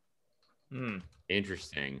garbage.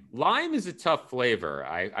 Interesting. Lime is a tough flavor.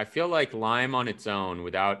 I feel like lime on its own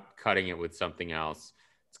without cutting it with something else.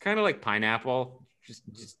 It's kind of like pineapple,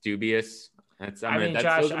 just dubious. Josh,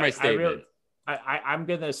 those are my statements. I'm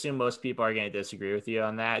going to assume most people are going to disagree with you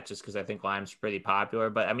on that just because I think lime's pretty popular.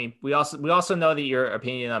 But I mean, we also know that your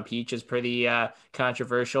opinion on peach is pretty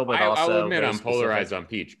controversial, but I'll admit I'm polarized on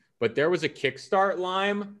peach. But there was a Kickstart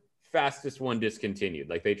lime, fastest one discontinued.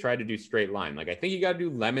 Like they tried to do straight lime. Like I think you got to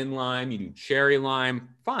do lemon lime, you do cherry lime,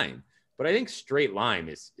 fine. But I think straight lime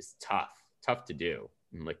is tough to do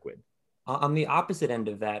in liquid. On the opposite end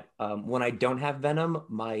of that, when I don't have Venom,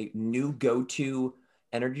 my new go-to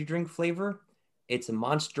energy drink flavor, it's a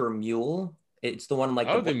Monster Mule. It's the one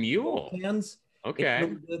like the mule cans. Okay. It's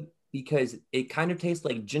really good because it kind of tastes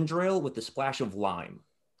like ginger ale with a splash of lime.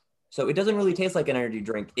 So it doesn't really taste like an energy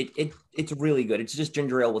drink. It's really good. It's just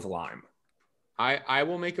ginger ale with lime. I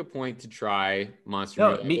will make a point to try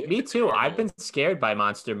Monster Mule. Me too. I've been scared by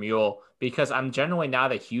Monster Mule because I'm generally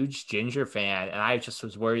not a huge ginger fan, and I just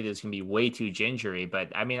was worried it's gonna be way too gingery.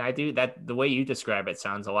 But I mean, the way you describe it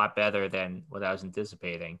sounds a lot better than what I was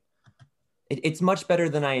anticipating. It's much better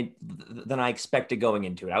than I expected going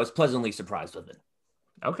into it. I was pleasantly surprised with it.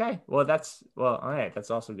 Okay, all right.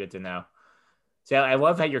 That's also good to know. So I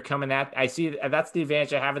love how you're coming at. I see that's the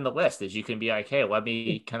advantage I have in the list is you can be like, hey, let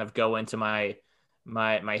me kind of go into my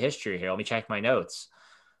history here. Let me check my notes.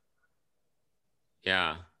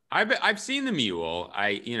 Yeah, I've seen the mule.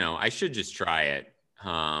 I should just try it.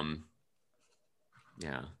 Yeah.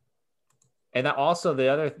 And also the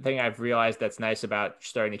other thing I've realized that's nice about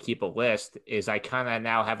starting to keep a list is I kind of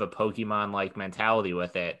now have a Pokemon like mentality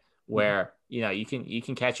with it where, you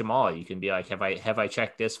can catch them all. You can be like, have I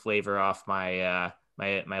checked this flavor off my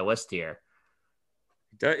list here?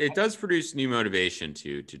 It does produce new motivation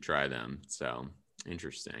to try them. So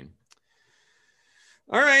interesting.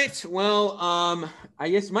 All right. Well, I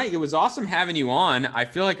guess, Mike, it was awesome having you on. I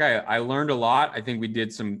feel like I learned a lot. I think we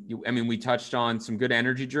did we touched on some good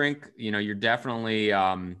energy drink. You're definitely,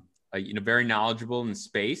 very knowledgeable in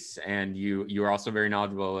space, and you are also very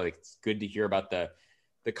knowledgeable. Like, it's good to hear about the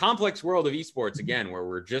complex world of esports again, where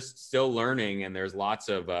we're just still learning and there's lots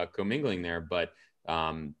of commingling there, but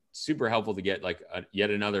super helpful to get like yet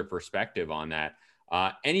another perspective on that.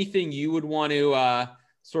 Anything you would want to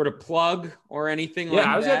sort of plug or anything like that?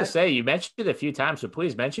 Yeah, I was going to say, you mentioned it a few times, so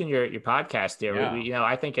please mention your podcast here. Yeah.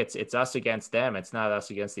 I think it's us against them. It's not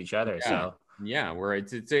us against each other. Yeah. So yeah, where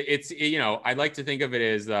it's I'd like to think of it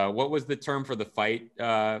as what was the term for the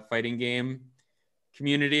fighting game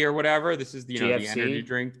community or whatever. This is the GFC? the energy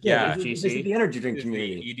drink. Yeah, Yeah. this is the energy drink This is the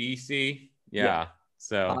community. EDC. Yeah. Yeah.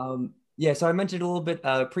 So So I mentioned a little bit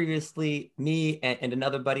previously, me and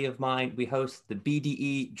another buddy of mine, we host the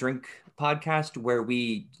BDE drink podcast where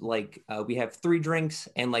we we have 3 drinks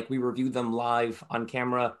and we review them live on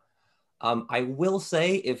camera. I will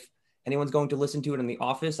say if anyone's going to listen to it in the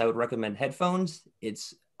office, I would recommend headphones.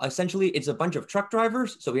 It's a bunch of truck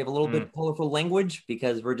drivers, so we have a little bit colorful language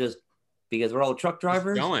because we're all truck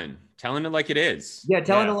drivers. telling it like it is. Yeah,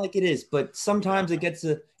 telling it like it is. But sometimes it gets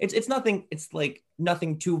it's nothing. It's like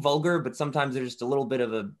nothing too vulgar, but sometimes there's just a little bit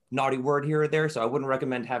of a naughty word here or there. So I wouldn't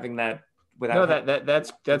recommend having that without. No,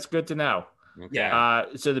 that's good to know. Okay. Yeah.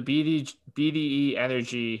 So the BDE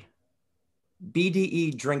Energy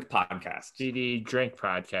BDE Drink Podcast. BDE Drink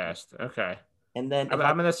Podcast. Okay. And then I'm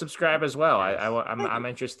going to subscribe as well. I'm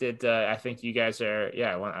interested. I think you guys are.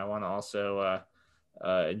 Yeah, I want to also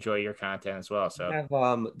enjoy your content as well. So we have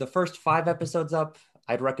the first 5 episodes up.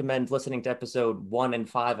 I'd recommend listening to episode 1 and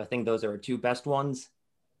 5. I think those are our 2 best ones.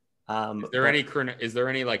 Is there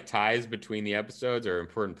any like ties between the episodes or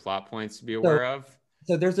important plot points to be aware of?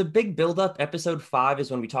 So there's a big buildup. Episode 5 is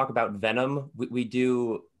when we talk about Venom. We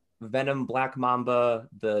do Venom, Black Mamba,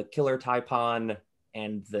 the Killer Taipon,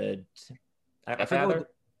 and the Death Adder?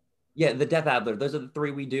 The Death Adder. Those are the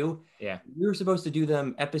 3 we do. Yeah. We were supposed to do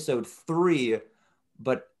them episode 3,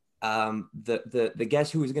 but the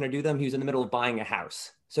guest who was going to do them, he was in the middle of buying a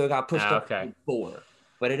house, so it got pushed up to 4.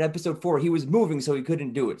 But at episode 4, he was moving, so he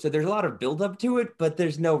couldn't do it. So there's a lot of buildup to it, but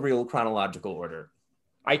there's no real chronological order.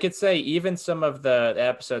 I could say even some of the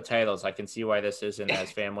episode titles, I can see why this isn't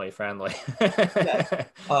as family friendly.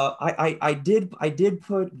 I did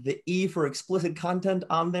put the E for explicit content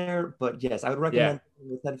on there, but yes, I would recommend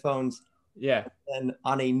with headphones. Yeah. And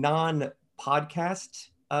on a non-podcast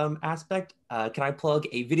aspect, can I plug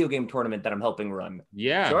a video game tournament that I'm helping run?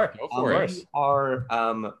 Yeah, sure. Go for it. We are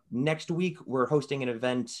next week. We're hosting an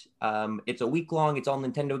event. It's a week long. It's all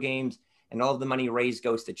Nintendo games. And all of the money raised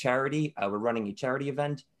goes to charity. We're running a charity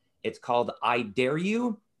event. It's called I Dare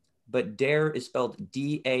You, but Dare is spelled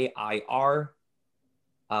D-A-I-R.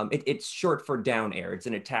 It's short for Down Air. It's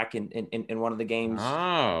an attack in one of the games.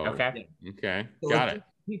 Oh, okay. Yeah. Okay, So got it.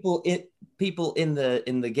 People in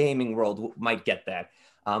the gaming world might get that.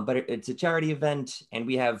 But it's a charity event, and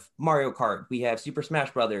we have Mario Kart, we have Super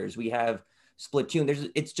Smash Brothers, we have Splatoon.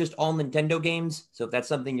 It's just all Nintendo games. So if that's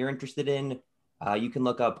something you're interested in, you can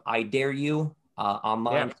look up I Dare You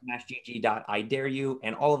online, smashgg.idareyou,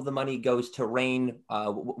 and all of the money goes to Rain,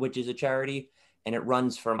 which is a charity, and it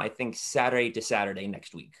runs from, I think, Saturday to Saturday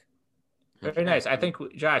next week. Very nice. I think,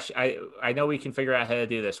 Josh, I know we can figure out how to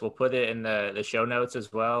do this. We'll put it in the show notes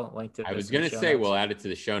as well. Link to. I was going to say we'll add it to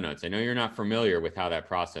the show notes. I know you're not familiar with how that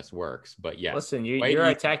process works, but yes. Listen, you're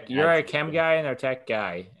a chem guy and our tech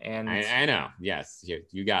guy, and I know. Yes,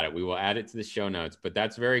 you got it. We will add it to the show notes. But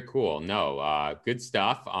that's very cool. No, good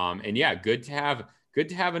stuff. And yeah, good to have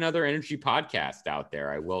another energy podcast out there.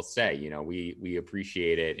 I will say, we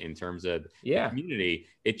appreciate it in terms of the community.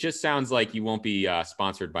 It just sounds like you won't be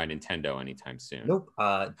sponsored by Nintendo anytime soon. Nope.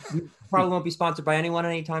 You probably won't be sponsored by anyone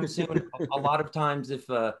anytime soon. A lot of times, if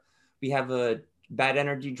we have a bad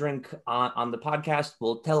energy drink on the podcast,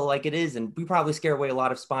 we'll tell it like it is, and we probably scare away a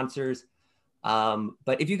lot of sponsors.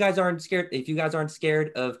 But if you guys aren't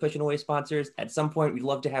scared of pushing away sponsors, at some point we'd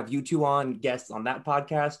love to have you 2 on guests on that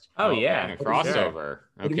podcast. Oh yeah, a crossover. Sure.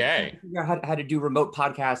 Okay. Figure out how to do remote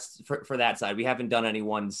podcasts for that side. We haven't done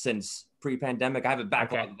anyone since pre-pandemic. I have a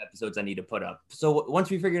backlog of episodes I need to put up. So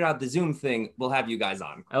once we figured out the Zoom thing, we'll have you guys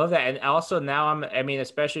on. I love that. And also now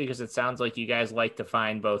especially because it sounds like you guys like to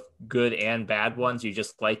find both good and bad ones. You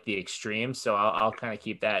just like the extremes. So I'll kind of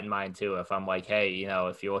keep that in mind too. If I'm like, hey,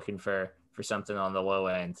 if you're looking for something on the low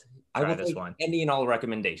end, I will this take one. Any and all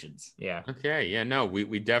recommendations. Yeah. Okay. Yeah. No,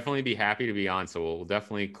 we'd definitely be happy to be on. So we'll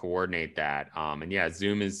definitely coordinate that. And yeah,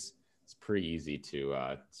 Zoom is pretty easy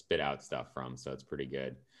to spit out stuff from. So it's pretty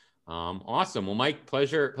good. Awesome. Well, Mike,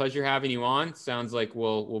 pleasure having you on. Sounds like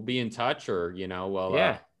we'll be in touch, or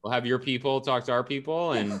we'll have your people talk to our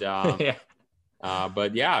people, and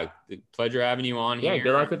but yeah, pleasure having you on here. Yeah,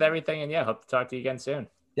 good luck with everything, and hope to talk to you again soon.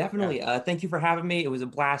 Definitely. Thank you for having me. It was a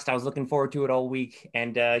blast. I was looking forward to it all week,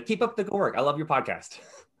 and keep up the good work. I love your podcast.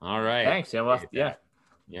 All right. Thanks. Yeah.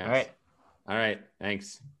 Yes. All right.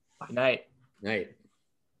 Thanks. Good night. Night.